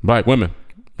women. black women,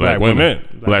 Black women.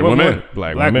 black women,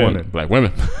 Black Black women. women. black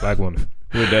women. Black women.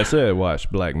 With that said, watch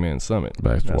Black Men Summit.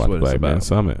 Watch That's what it's Black Man about.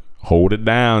 Summit. Hold it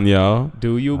down, y'all.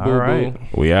 Do you boo All right.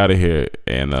 boo? We out of here.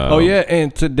 And Oh yeah,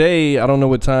 and today I don't know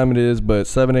what time it is, but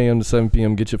 7 a.m. to 7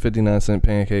 p.m. Get your 59-cent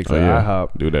pancakes Oh, at yeah. IHOP.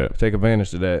 Do that. Take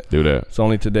advantage of that. Do that. It's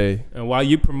only today. And while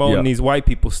you promoting Yeah. these white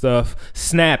people stuff,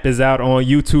 Snap is out on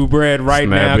YouTube Red right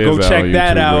Snap now. Go is out check on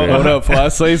that YouTube out. Red. Hold up, before I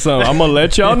say something, I'm gonna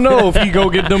let y'all know if he go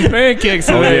get them pancakes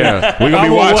Oh today. yeah, we gonna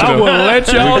be I watching will them.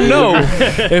 let y'all know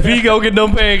if he go get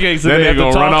them pancakes That today. nigga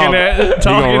gonna run off. He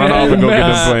gonna run off and go get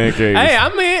them pancakes. Hey, I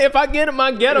mean, if I get them,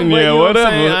 I get them. But Yeah, you know what I'm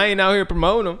whatever. saying? I ain't out here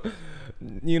promoting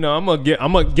them. I'm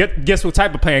gonna get. Guess what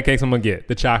type of pancakes I'm gonna get?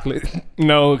 The chocolate.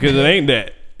 No, because it ain't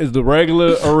that. It's the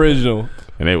regular original.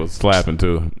 And they was slapping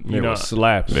too. It was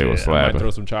slaps. They was I might slapping. throw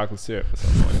some chocolate syrup or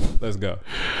something. Let's go.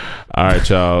 All right,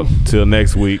 y'all. Till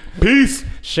next week. Peace.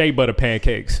 Shea butter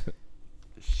pancakes,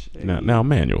 Now,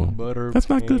 Manuel. Butter That's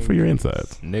not good for your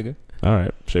insides. nigga. All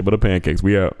right. Shea butter pancakes.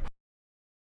 We out.